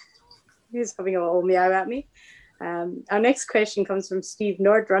Poppy, who's having a little meow at me. Our next question comes from Steve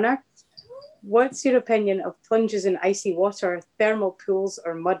Nordrunner. What's your opinion of plunges in icy water, thermal pools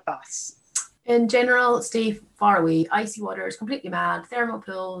or mud baths? In general, Steve, far away. Icy water is completely mad. Thermal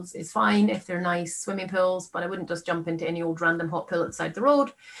pools is fine if they're nice swimming pools, but I wouldn't just jump into any old random hot pool outside the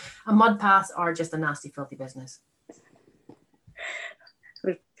road. And mud baths are just a nasty, filthy business.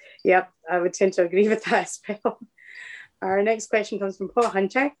 Yep, I would tend to agree with that as well. Our next question comes from Paul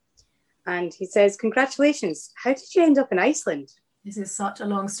Hunter, and he says, congratulations. How did you end up in Iceland? This is such a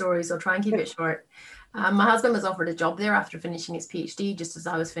long story, so I'll try and keep it short. My husband was offered a job there after finishing his PhD, just as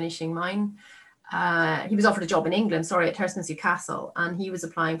I was finishing mine. He was offered a job in England, at Herstmonceux Castle, and he was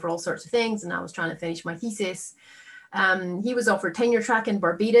applying for all sorts of things, and I was trying to finish my thesis. He was offered tenure track in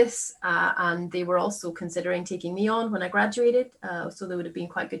Barbados, and they were also considering taking me on when I graduated. So there would have been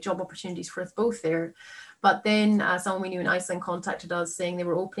quite good job opportunities for us both there. But then someone we knew in Iceland contacted us saying they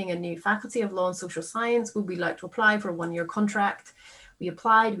were opening a new faculty of law and social science. Would we like to apply for a 1-year contract? We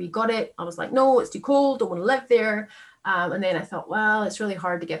applied, we got it. I was like, no, it's too cold, don't want to live there. And then I thought, well, it's really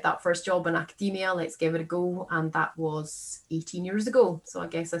hard to get that first job in academia. Let's give it a go. And that was 18 years ago. So I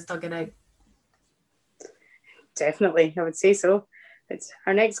guess I stuck it out Definitely, I would say so. But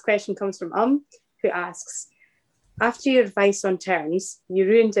our next question comes from who asks, after your advice on turns, you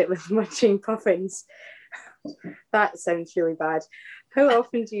ruined it with munching puffins. That sounds really bad. How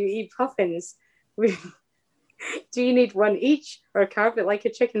often do you eat puffins? Do you need one each or carve it like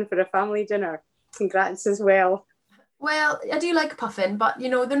a chicken for a family dinner? Congrats as well. Well, I do like a puffin, but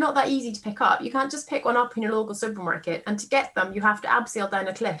they're not that easy to pick up. You can't just pick one up in your local supermarket, and to get them, you have to abseil down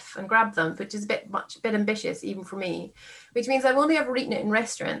a cliff and grab them, which is a bit ambitious even for me, which means I've only ever eaten it in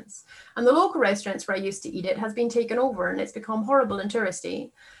restaurants. And the local restaurants where I used to eat it has been taken over, and it's become horrible and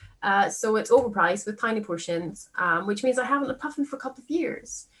touristy. So it's overpriced with tiny portions, which means I haven't had a puffin for a couple of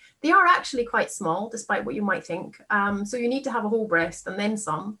years. They are actually quite small, despite what you might think. So you need to have a whole breast and then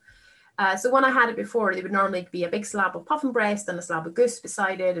some. So when I had it before, there would normally be a big slab of puffin breast and a slab of goose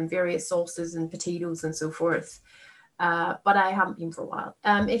beside it and various sauces and potatoes and so forth. But I haven't been for a while.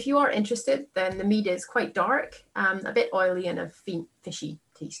 If you are interested, then the meat is quite dark, a bit oily and a faint fishy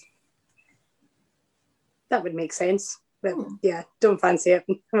taste. That would make sense. But yeah, don't fancy it,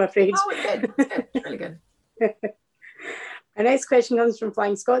 I'm afraid. Oh, it's good. It's good. It's really good. Our next question comes from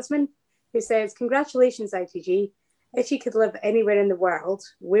Flying Scotsman, who says, congratulations, ITG. If you could live anywhere in the world,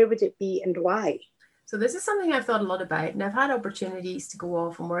 where would it be and why? So this is something I've thought a lot about, and I've had opportunities to go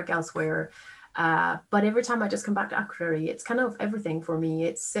off and work elsewhere. But every time I just come back to Akureyri, it's kind of everything for me.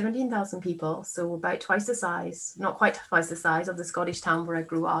 It's 17,000 people, so about twice the size, not quite twice the size of the Scottish town where I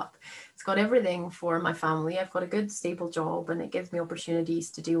grew up. It's got everything for my family. I've got a good stable job, and it gives me opportunities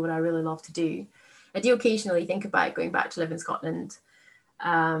to do what I really love to do. I do occasionally think about going back to live in Scotland,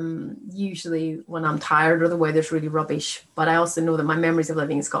 usually when I'm tired or the weather's really rubbish. But I also know that my memories of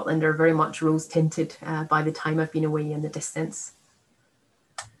living in Scotland are very much rose tinted by the time I've been away in the distance.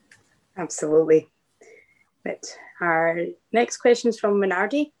 Absolutely. But our next question is from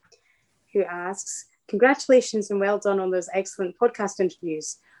Minardi, who asks, congratulations and well done on those excellent podcast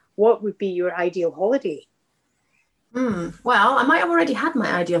interviews. What would be your ideal holiday? Well, I might have already had my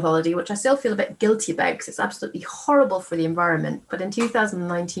ideal holiday, which I still feel a bit guilty about because it's absolutely horrible for the environment. But in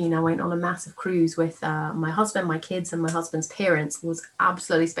 2019, I went on a massive cruise with my husband, my kids, and my husband's parents. It was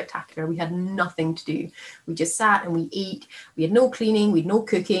absolutely spectacular. We had nothing to do. We just sat and we ate. We had no cleaning, we had no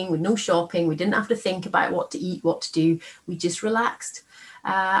cooking, we had no shopping. We didn't have to think about what to eat, what to do. We just relaxed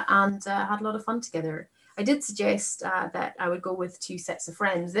and had a lot of fun together. I did suggest that I would go with 2 sets of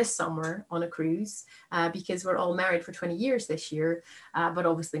friends this summer on a cruise because we're all married for 20 years this year, but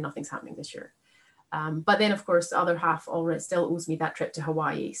obviously nothing's happening this year. But then, of course, the other half already still owes me that trip to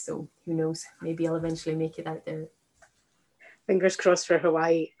Hawaii. So who knows, maybe I'll eventually make it out there. Fingers crossed for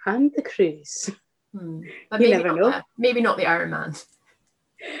Hawaii and the cruise. But you never know. Maybe not the Ironman.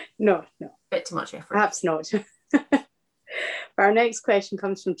 No. Bit too much effort. Perhaps not. Our next question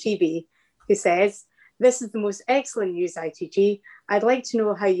comes from Chibi, who says, this is the most excellent news, ITG. I'd like to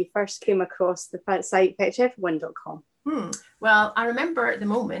know how you first came across the site fetcheveryone.com. Well, I remember at the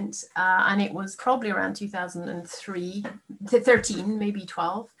moment, and it was probably around 2003 to 13, maybe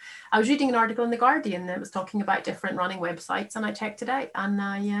 12. I was reading an article in The Guardian that was talking about different running websites, and I checked it out, and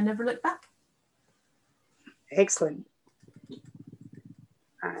I never looked back. Excellent.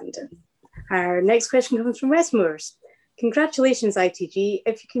 And our next question comes from Westmoors. Congratulations, ITG.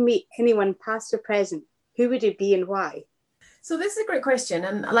 If you can meet anyone past or present, who would it be and why? So this is a great question.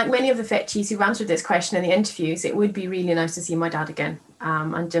 And like many of the fetchies who've answered this question in the interviews, it would be really nice to see my dad again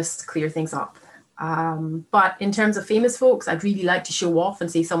and just clear things up. But in terms of famous folks, I'd really like to show off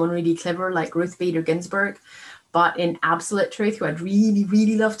and see someone really clever like Ruth Bader Ginsburg. But in absolute truth, who I'd really,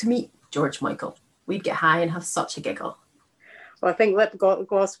 really love to meet, George Michael. We'd get high and have such a giggle. Well, I think Lip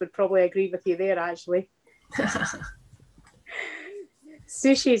Gloss would probably agree with you there, actually.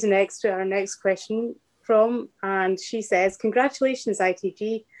 Sushi's next to our next question from, and she says, congratulations,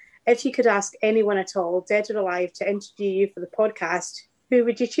 ITG. If you could ask anyone at all, dead or alive, to interview you for the podcast, who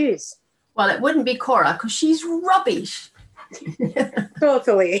would you choose? Well, it wouldn't be Cora because she's rubbish.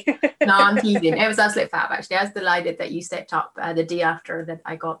 Totally. No, I'm teasing. It was absolutely fab, actually. I was delighted that you stepped up the day after that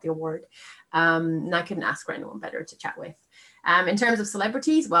I got the award. And I couldn't ask for anyone better to chat with. In terms of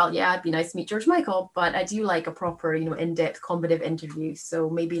celebrities, well, yeah, it'd be nice to meet George Michael, but I do like a proper, in-depth, combative interview. So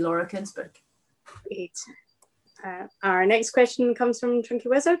maybe Laura Ginsburg. Great. Our next question comes from Trinky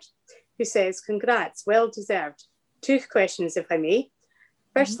Wizard, who says, congrats, well deserved. 2 questions, if I may.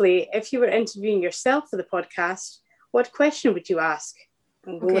 Firstly, if you were interviewing yourself for the podcast, what question would you ask?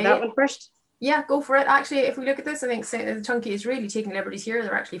 And go with that one first. Yeah, go for it. Actually, if we look at this, I think Chunky is really taking liberties here.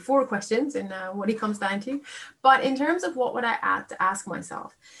 There are actually 4 questions in what he comes down to. But in terms of what would I add to ask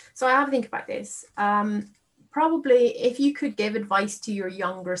myself? So I have to think about this. Probably if you could give advice to your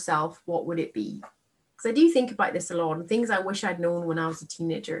younger self, what would it be? because I do think about this a lot and things I wish I'd known when I was a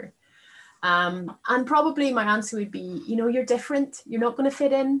teenager. And probably my answer would be, you know, you're different. You're not going to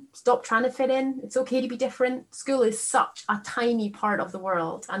fit in. Stop trying to fit in. It's okay to be different. School is such a tiny part of the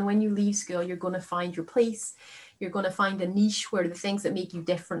world. And when you leave school, you're going to find your place. You're going to find a niche where the things that make you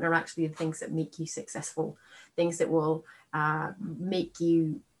different are actually the things that make you successful, things that will make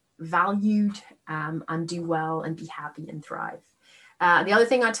you valued and do well and be happy and thrive. The other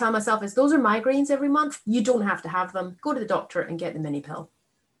thing I tell myself is those are migraines every month. You don't have to have them. Go to the doctor and get the mini pill.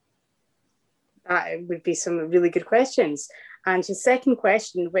 That would be some really good questions. And his second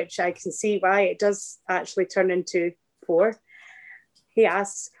question, which I can see why it does actually turn into 4, he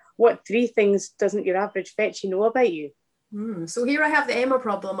asks, what 3 things doesn't your average fetchie know about you? So here I have the Emma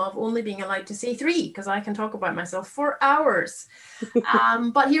problem of only being allowed to say 3, because I can talk about myself for hours.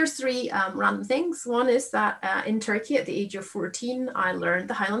 But here's 3 random things. One is that in Turkey at the age of 14, I learned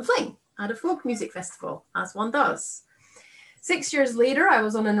the Highland Fling at a folk music festival, as one does. 6 years later, I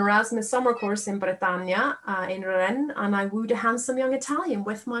was on an Erasmus summer course in Britannia, in Rennes, and I wooed a handsome young Italian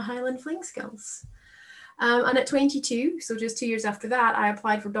with my Highland Fling skills. And at 22, so just 2 years after that, I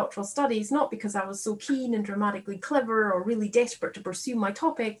applied for doctoral studies, not because I was so keen and dramatically clever or really desperate to pursue my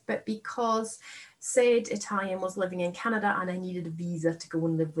topic, but because said Italian was living in Canada and I needed a visa to go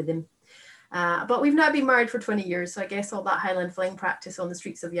and live with him. But we've now been married for 20 years, so I guess all that Highland Fling practice on the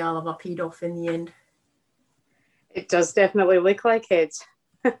streets of Yalova paid off in the end. It does definitely look like it.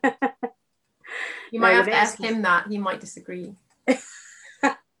 You might have to ask him that. He might disagree.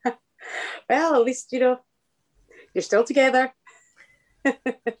 Well, at least, you know, you're still together. For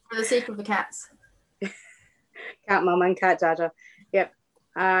the sake of the cats. Cat mama and cat dada. Yep.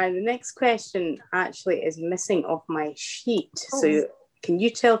 The next question actually is missing off my sheet. Oh. So can you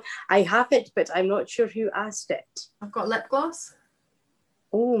tell? I have it, but I'm not sure who asked it. I've got lip gloss.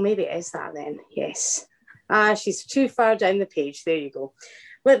 Oh, maybe it is that then. Yes. She's too far down the page. There you go.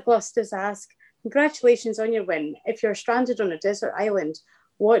 Lip gloss does ask, congratulations on your win. If you're stranded on a desert island,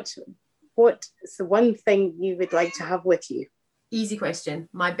 what's the one thing you would like to have with you? Easy question.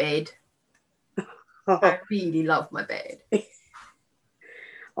 My bed. I really love my bed.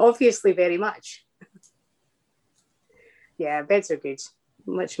 Obviously, very much. Yeah, beds are good.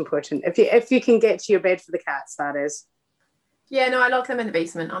 Much important. If you can get to your bed for the cats, that is. Yeah, no, I lock them in the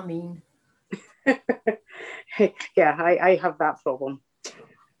basement. I'm mean. Yeah, I have that problem.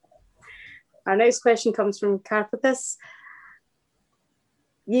 Our next question comes from Carpathus.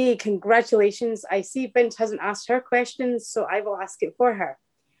 Yay, congratulations. I see Bint hasn't asked her questions, so I will ask it for her.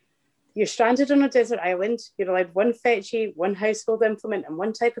 You're stranded on a desert island. You're allowed 1 fetchie, 1 household implement, and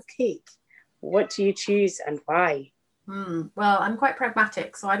 1 type of cake. What do you choose and why? Well, I'm quite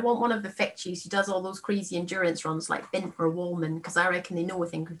pragmatic, so I'd want one of the fetchies who does all those crazy endurance runs like Bint or Wallman, because I reckon they know a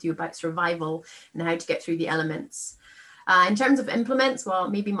thing or two about survival and how to get through the elements. In terms of implements, well,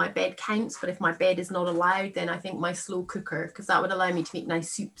 maybe my bed counts, but if my bed is not allowed, then I think my slow cooker, because that would allow me to make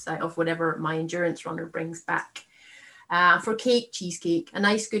nice soups out of whatever my endurance runner brings back. For cake, cheesecake, a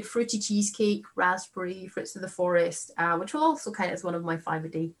nice good fruity cheesecake, raspberry, fruits of the forest, which will also count as one of my 5 a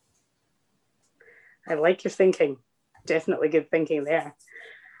day. I like your thinking. Definitely good thinking there.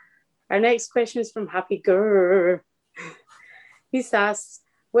 Our next question is from Happy Grrr. He asks,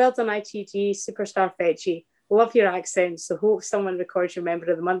 well done ITG, Superstar Fetchie. Love your accent, so hope someone records your Member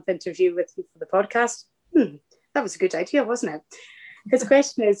of the Month interview with you for the podcast. That was a good idea, wasn't it? His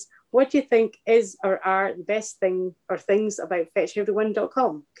question is, what do you think is or are the best thing or things about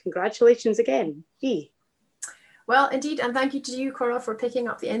fetcheveryone.com? Congratulations again. G. Well, indeed, and thank you to you, Cora, for picking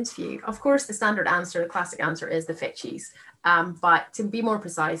up the interview. Of course, the standard answer, the classic answer is the fetchies. But to be more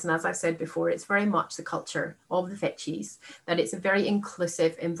precise, and as I've said before, it's very much the culture of the fetchies, that it's a very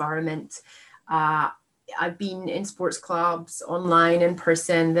inclusive environment. I've been in sports clubs, online, in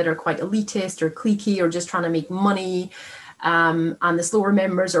person, that are quite elitist or cliquey or just trying to make money. And the slower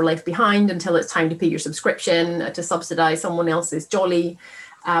members are left behind until it's time to pay your subscription to subsidize someone else's jolly.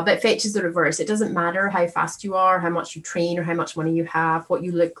 But fetch is the reverse. It doesn't matter how fast you are, how much you train, or how much money you have, what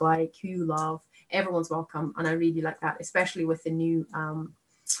you look like, who you love. Everyone's welcome, and I really like that, especially with the new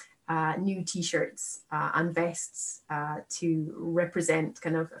t-shirts and vests to represent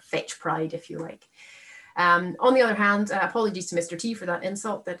kind of fetch pride, if you like. On the other hand, apologies to Mr. T for that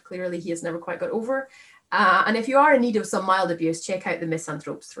insult that clearly he has never quite got over. And if you are in need of some mild abuse, check out the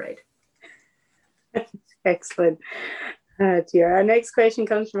Misanthropes thread. Excellent. Dear. Our next question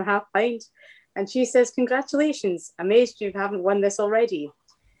comes from Half Pint, and she says, congratulations, amazed you haven't won this already.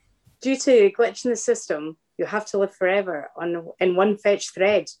 Due to a glitch in the system, you have to live forever in 1 fetch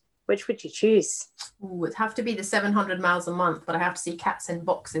thread. Which would you choose? Ooh, it'd have to be the 700 miles a month, but I have to say Cats in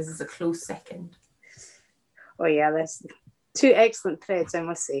Boxes is a close second. Oh yeah, that's two excellent threads, I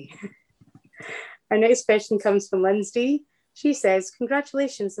must say. Our next question comes from Lindsay. She says,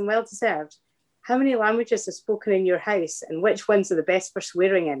 congratulations and well deserved. How many languages are spoken in your house and which ones are the best for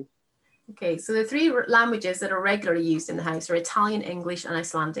swearing in? Okay, so the three languages that are regularly used in the house are Italian, English, and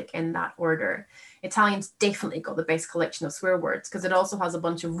Icelandic in that order. Italian's definitely got the best collection of swear words because it also has a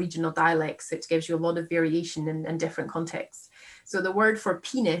bunch of regional dialects, which gives you a lot of variation in different contexts. So the word for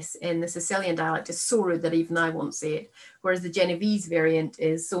penis in the Sicilian dialect is so rude that even I won't say it, whereas the Genovese variant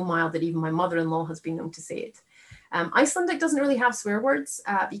is so mild that even my mother-in-law has been known to say it. Icelandic doesn't really have swear words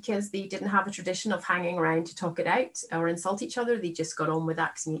because they didn't have a tradition of hanging around to talk it out or insult each other. They just got on with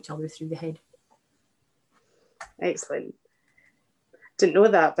axing each other through the head. Excellent. Didn't know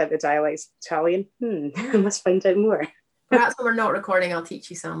that about the dialects of Italian. I must find out more. Perhaps when we're not recording, I'll teach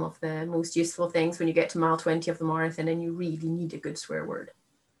you some of the most useful things when you get to mile 20 of the marathon and you really need a good swear word.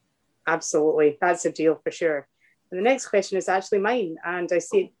 Absolutely. That's a deal for sure. And the next question is actually mine. And I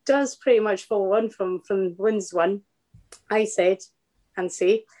see it does pretty much follow on from Lynn's one. I said and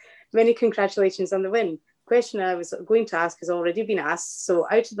say, many congratulations on the win. Question I was going to ask has already been asked. So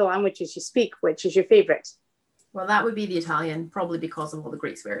out of the languages you speak, which is your favourite? Well, that would be the Italian, probably because of all the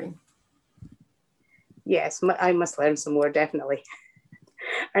great swearing. Yes, I must learn some more, definitely.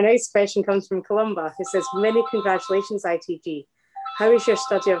 Our next question comes from Columba, who says, many congratulations, ITG. How is your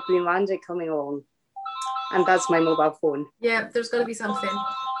study of Greenlandic coming along? And that's my mobile phone. Yeah, there's going to be something.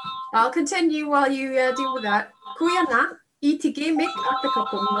 I'll continue while you deal with that. Kuya na, itige mik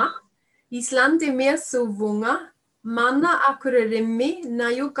atakapunga, Islande me suvunga, mana akurerimi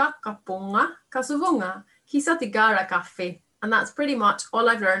nayuka kapunga, kasuvunga, kisatigara cafe. And that's pretty much all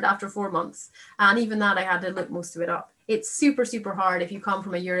I've learned after 4 months. And even that, I had to look most of it up. It's super, super hard if you come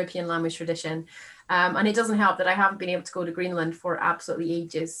from a European language tradition. And it doesn't help that I haven't been able to go to Greenland for absolutely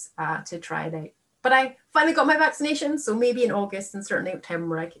ages to try it out. But I finally got my vaccination, so maybe in August and certainly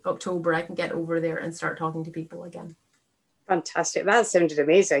October, I can get over there and start talking to people again. Fantastic. That sounded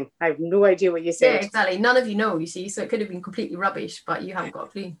amazing. I have no idea what you said. Yeah, exactly. None of you know, you see, so it could have been completely rubbish, but you haven't got a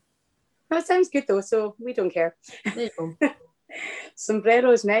clue. That sounds good though, so we don't care. There you go.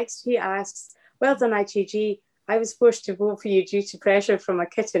 Sombrero's next. He asks, well done, ITG. I was forced to vote for you due to pressure from a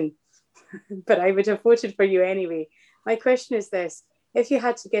kitten, but I would have voted for you anyway. My question is this. If you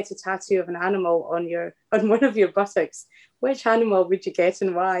had to get a tattoo of an animal on one of your buttocks, which animal would you get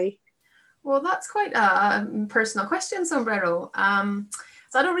and why? Well, that's quite a personal question, Sombrero.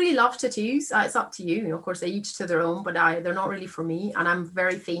 So I don't really love tattoos. It's up to you. Of course, they each to their own, but they're not really for me. And I'm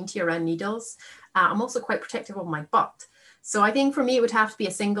very fainty around needles. I'm also quite protective of my butt. So I think for me, it would have to be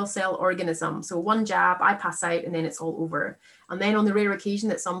a single cell organism. So one jab, I pass out and then it's all over. And then on the rare occasion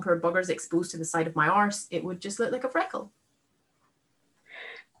that some poor bugger's exposed to the side of my arse, it would just look like a freckle.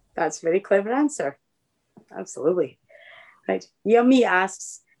 That's a very clever answer. Absolutely. Right. Yummy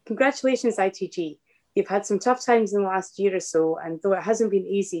asks, congratulations, ITG. You've had some tough times in the last year or so, and though it hasn't been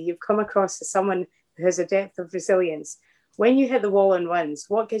easy, you've come across as someone who has a depth of resilience. When you hit the wall on runs,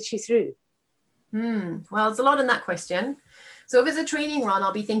 what gets you through? Well, there's a lot in that question. So if it's a training run,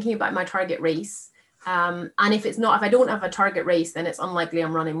 I'll be thinking about my target race. And if I don't have a target race, then it's unlikely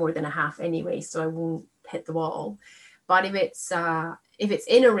I'm running more than a half anyway, so I won't hit the wall. But if it's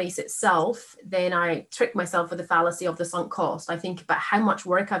in a race itself, then I trick myself with the fallacy of the sunk cost. I think about how much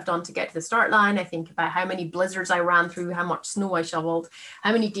work I've done to get to the start line. I think about how many blizzards I ran through, how much snow I shoveled,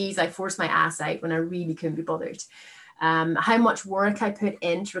 how many days I forced my ass out when I really couldn't be bothered. How much work I put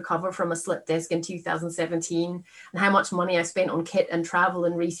in to recover from a slip disc in 2017, and how much money I spent on kit and travel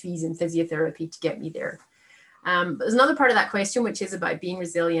and race fees and physiotherapy to get me there. But there's another part of that question, which is about being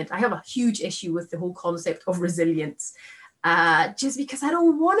resilient. I have a huge issue with the whole concept of resilience, just because I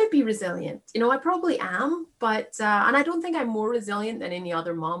don't want to be resilient. I probably am, but and I don't think I'm more resilient than any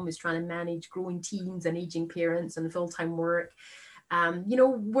other mom who's trying to manage growing teens and aging parents and full-time work.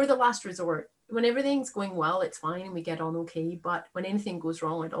 We're the last resort. When everything's going well, it's fine and we get on okay. But when anything goes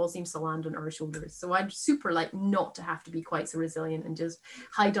wrong, it all seems to land on our shoulders. So I'd super like not to have to be quite so resilient and just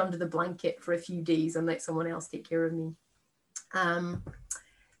hide under the blanket for a few days and let someone else take care of me.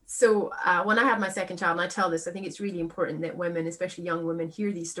 So when I had my second child, and I tell this, I think it's really important that women, especially young women,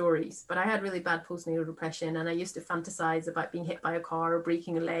 hear these stories. But I had really bad postnatal depression, and I used to fantasize about being hit by a car or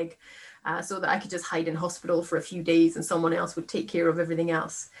breaking a leg so that I could just hide in hospital for a few days and someone else would take care of everything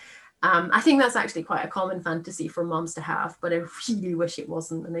else. I think that's actually quite a common fantasy for moms to have, but I really wish it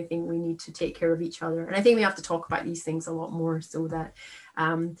wasn't. And I think we need to take care of each other. And I think we have to talk about these things a lot more so that,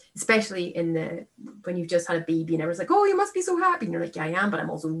 especially when you've just had a baby and everyone's like, oh, you must be so happy. And you're like, yeah, I am, but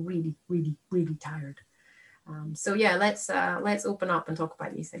I'm also really, really, really tired. So yeah, let's open up and talk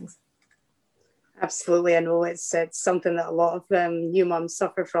about these things. Absolutely, I know it's something that a lot of new mums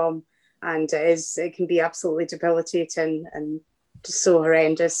suffer from, and it can be absolutely debilitating and just so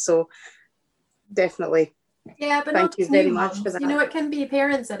horrendous. So definitely, Yeah, but thank you very much for that. You know, it can be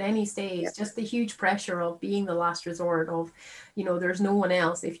parents at any stage, just the huge pressure of being the last resort of, you know, there's no one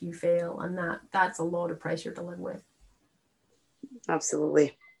else if you fail, and that's a lot of pressure to live with.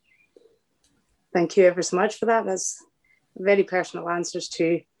 Absolutely. Thank you ever so much for that. That's very personal answers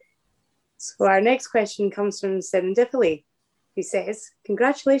too. So our next question comes from Serendipity, who says,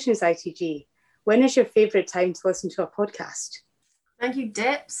 "Congratulations, ITG. When is your favourite time to listen to a podcast?" Thank you,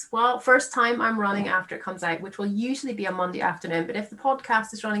 Dips. Well, first time I'm running after it comes out, which will usually be a Monday afternoon, but if the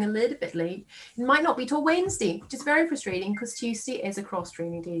podcast is running a little bit late, it might not be till Wednesday, which is very frustrating because Tuesday is a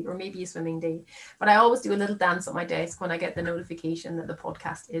cross-training day or maybe a swimming day. But I always do a little dance at my desk when I get the notification that the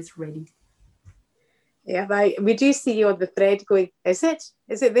podcast is ready. Yeah, we do see you on the thread going, is it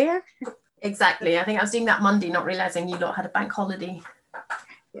there? Exactly. I think I was doing that Monday, not realising you lot had a bank holiday.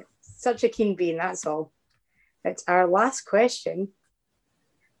 Yeah, such a keen bean, that's all. But our last question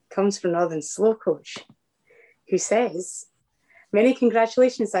comes from Northern Slow Coach, who says, "Many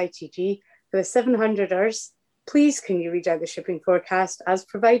congratulations, ITG, for the 700ers. Please can you read out the shipping forecast as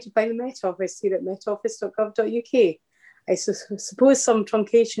provided by the Met Office here at metoffice.gov.uk? I suppose some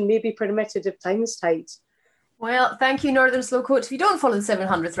truncation may be permitted if time is tight." Well, thank you, Northern Slow Coach. If you don't follow the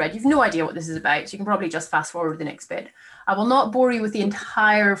 700 thread, you've no idea what this is about. So you can probably just fast forward the next bit. I will not bore you with the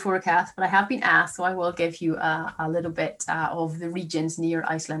entire forecast, but I have been asked, so I will give you a little bit of the regions near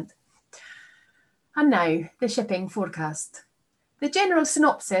Iceland. And now, the shipping forecast. The general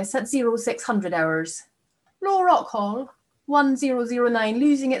synopsis at 0600 hours. Low Rockhall, 1009,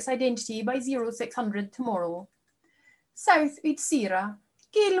 losing its identity by 0600 tomorrow. South Utsira,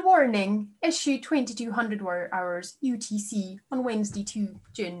 gale warning, issued 2200 hours UTC on Wednesday 2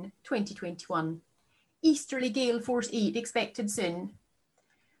 June 2021. Easterly gale force 8 expected soon.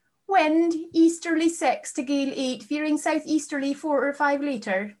 Wind, easterly 6 to gale 8, veering southeasterly 4 or 5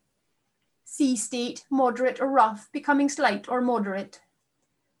 later. Sea state, moderate or rough, becoming slight or moderate.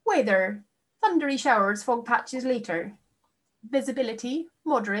 Weather, thundery showers, fog patches later. Visibility,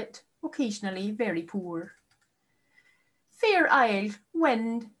 moderate, occasionally very poor. Fair Isle,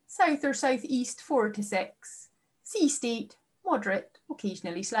 wind, south or southeast 4 to 6. Sea state, moderate,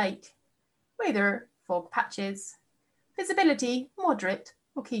 occasionally slight. Weather, fog patches. Visibility, moderate,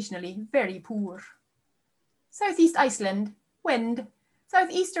 occasionally very poor. Southeast Iceland, wind,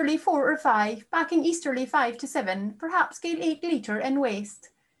 southeasterly 4 or 5, backing easterly 5 to 7, perhaps gale 8 later in west.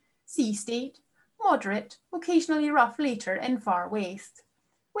 Sea state, moderate, occasionally rough later in far west.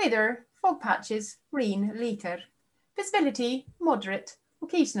 Weather, fog patches, rain later. Visibility, moderate,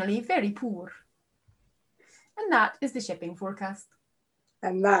 occasionally very poor. And that is the shipping forecast.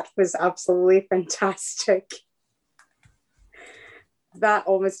 And that was absolutely fantastic. That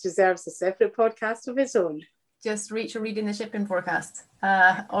almost deserves a separate podcast of its own. Just Rachel reading the shipping forecast.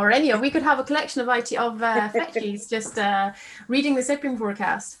 Or any of, we could have a collection of Fetchies just reading the shipping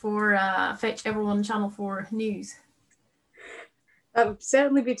forecast for Fetch Everyone Channel 4 News. That would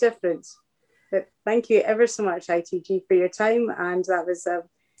certainly be different. But thank you ever so much, ITG, for your time. And that was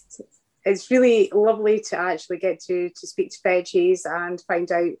it's really lovely to actually get to speak to Fetchies and find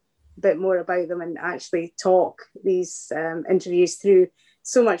out a bit more about them and actually talk these interviews through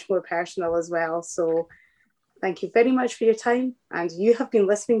so much more personal as well. So thank you very much for your time. And you have been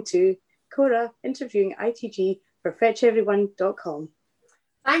listening to Cora interviewing ITG for FetchEveryone.com.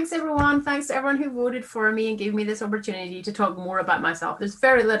 Thanks, everyone. Thanks to everyone who voted for me and gave me this opportunity to talk more about myself. There's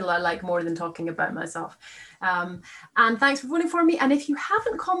very little I like more than talking about myself. And thanks for voting for me. And if you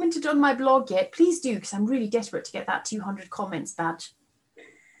haven't commented on my blog yet, please do, because I'm really desperate to get that 200 comments badge.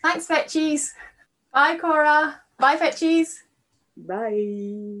 Thanks, Fetchies. Bye, Cora. Bye, Fetchies.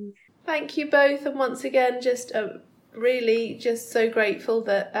 Bye. Thank you both. And once again, just really just so grateful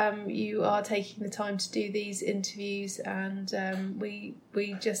that you are taking the time to do these interviews, and we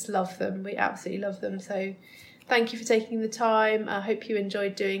just love them. We absolutely love them. So thank you for taking the time. I hope you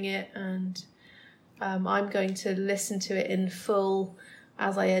enjoyed doing it, and I'm going to listen to it in full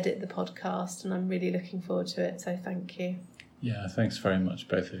as I edit the podcast, and I'm really looking forward to it. So thank you. Yeah, thanks very much,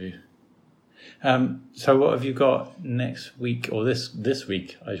 both of you. So what have you got next week, or this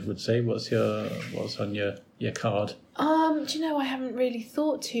week, I would say? What's on your card? Do you know, I haven't really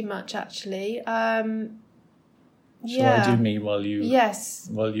thought too much actually. Shall I do me while you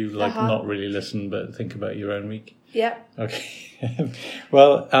not really listen but think about your own week? Yeah. Okay.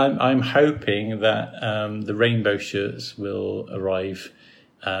 Well, I'm hoping that the rainbow shirts will arrive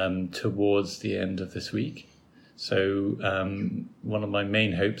towards the end of this week. So one of my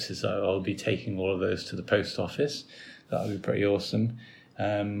main hopes is that I'll be taking all of those to the post office. That would be pretty awesome.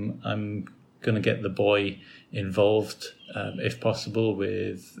 I'm going to get the boy involved, if possible,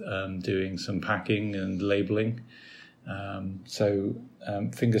 with doing some packing and labelling. So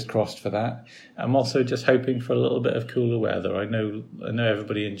fingers crossed for that. I'm also just hoping for a little bit of cooler weather. I know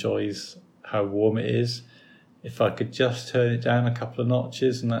everybody enjoys how warm it is. If I could just turn it down a couple of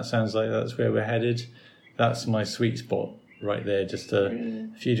notches, and that sounds like that's where we're headed, that's my sweet spot right there, just a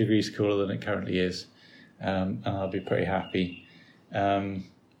few degrees cooler than it currently is. And I'll be pretty happy. And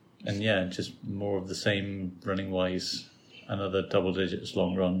yeah, just more of the same running wise, another double digits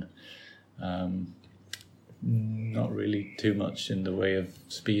long run. Not really too much in the way of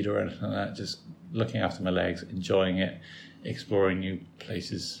speed or anything like that, just looking after my legs, enjoying it, exploring new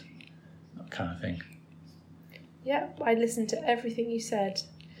places, that kind of thing. Yeah, I listened to everything you said.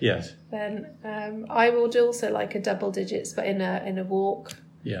 Yes. Then I would also like a double digits, but in a walk.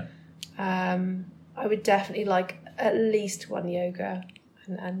 Yeah. I would definitely like at least one yoga,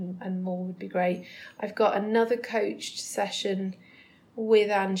 and more would be great. I've got another coached session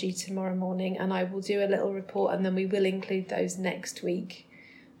with Angie tomorrow morning, and I will do a little report, and then we will include those next week,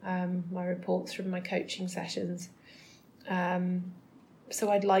 my reports from my coaching sessions. So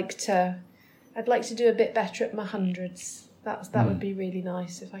I'd like to do a bit better at my hundreds. That would be really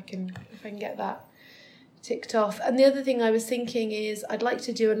nice if I can get that ticked off. And the other thing I was thinking is I'd like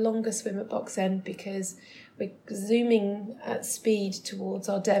to do a longer swim at Box End, because we're zooming at speed towards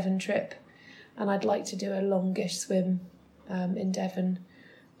our Devon trip, and I'd like to do a longish swim in Devon,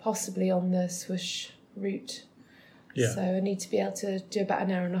 possibly on the Swoosh route. Yeah. So I need to be able to do about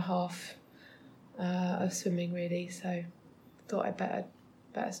an hour and a half of swimming, really. So thought I'd better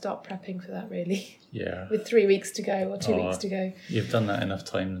start prepping for that, really. Yeah. With 3 weeks to go or 2 weeks to go. You've done that enough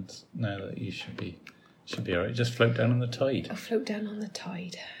times now that you should be all right. Just float down on the tide. I'll float down on the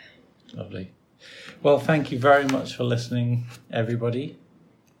tide. Lovely. Well, thank you very much for listening, everybody.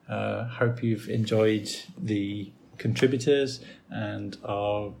 Hope you've enjoyed the contributors and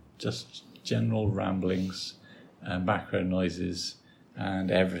our just general ramblings and background noises and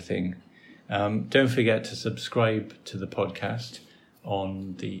everything. Don't forget to subscribe to the podcast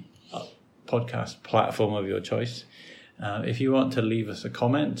on the podcast platform of your choice. If you want to leave us a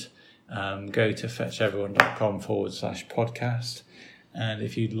comment, go to fetcheveryone.com/podcast. And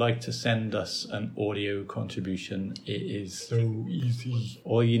if you'd like to send us an audio contribution, it is so easy.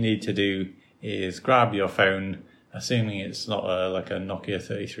 All you need to do is grab your phone, assuming it's not like a Nokia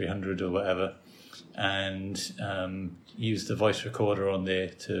 3300 or whatever, and use the voice recorder on there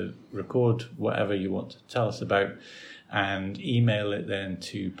to record whatever you want to tell us about, and email it then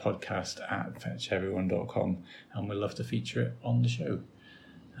to podcast@fetcheveryone.com, and we'd love to feature it on the show.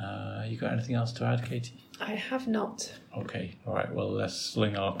 You got anything else to add, Katie? I have not. Okay, all right, well, let's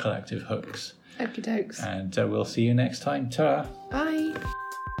sling our collective hooks. Okie dokes. And we'll see you next time. Ta-ra! Bye.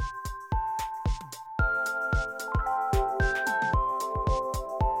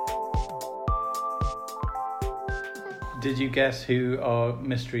 Did you guess who our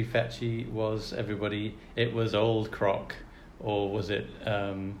mystery fetchy was, everybody? It was Old Croc, or was it,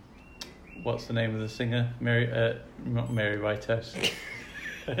 what's the name of the singer? Not Mary Whitehouse.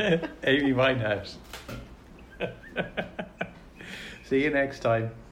 Amy Winehouse. See you next time.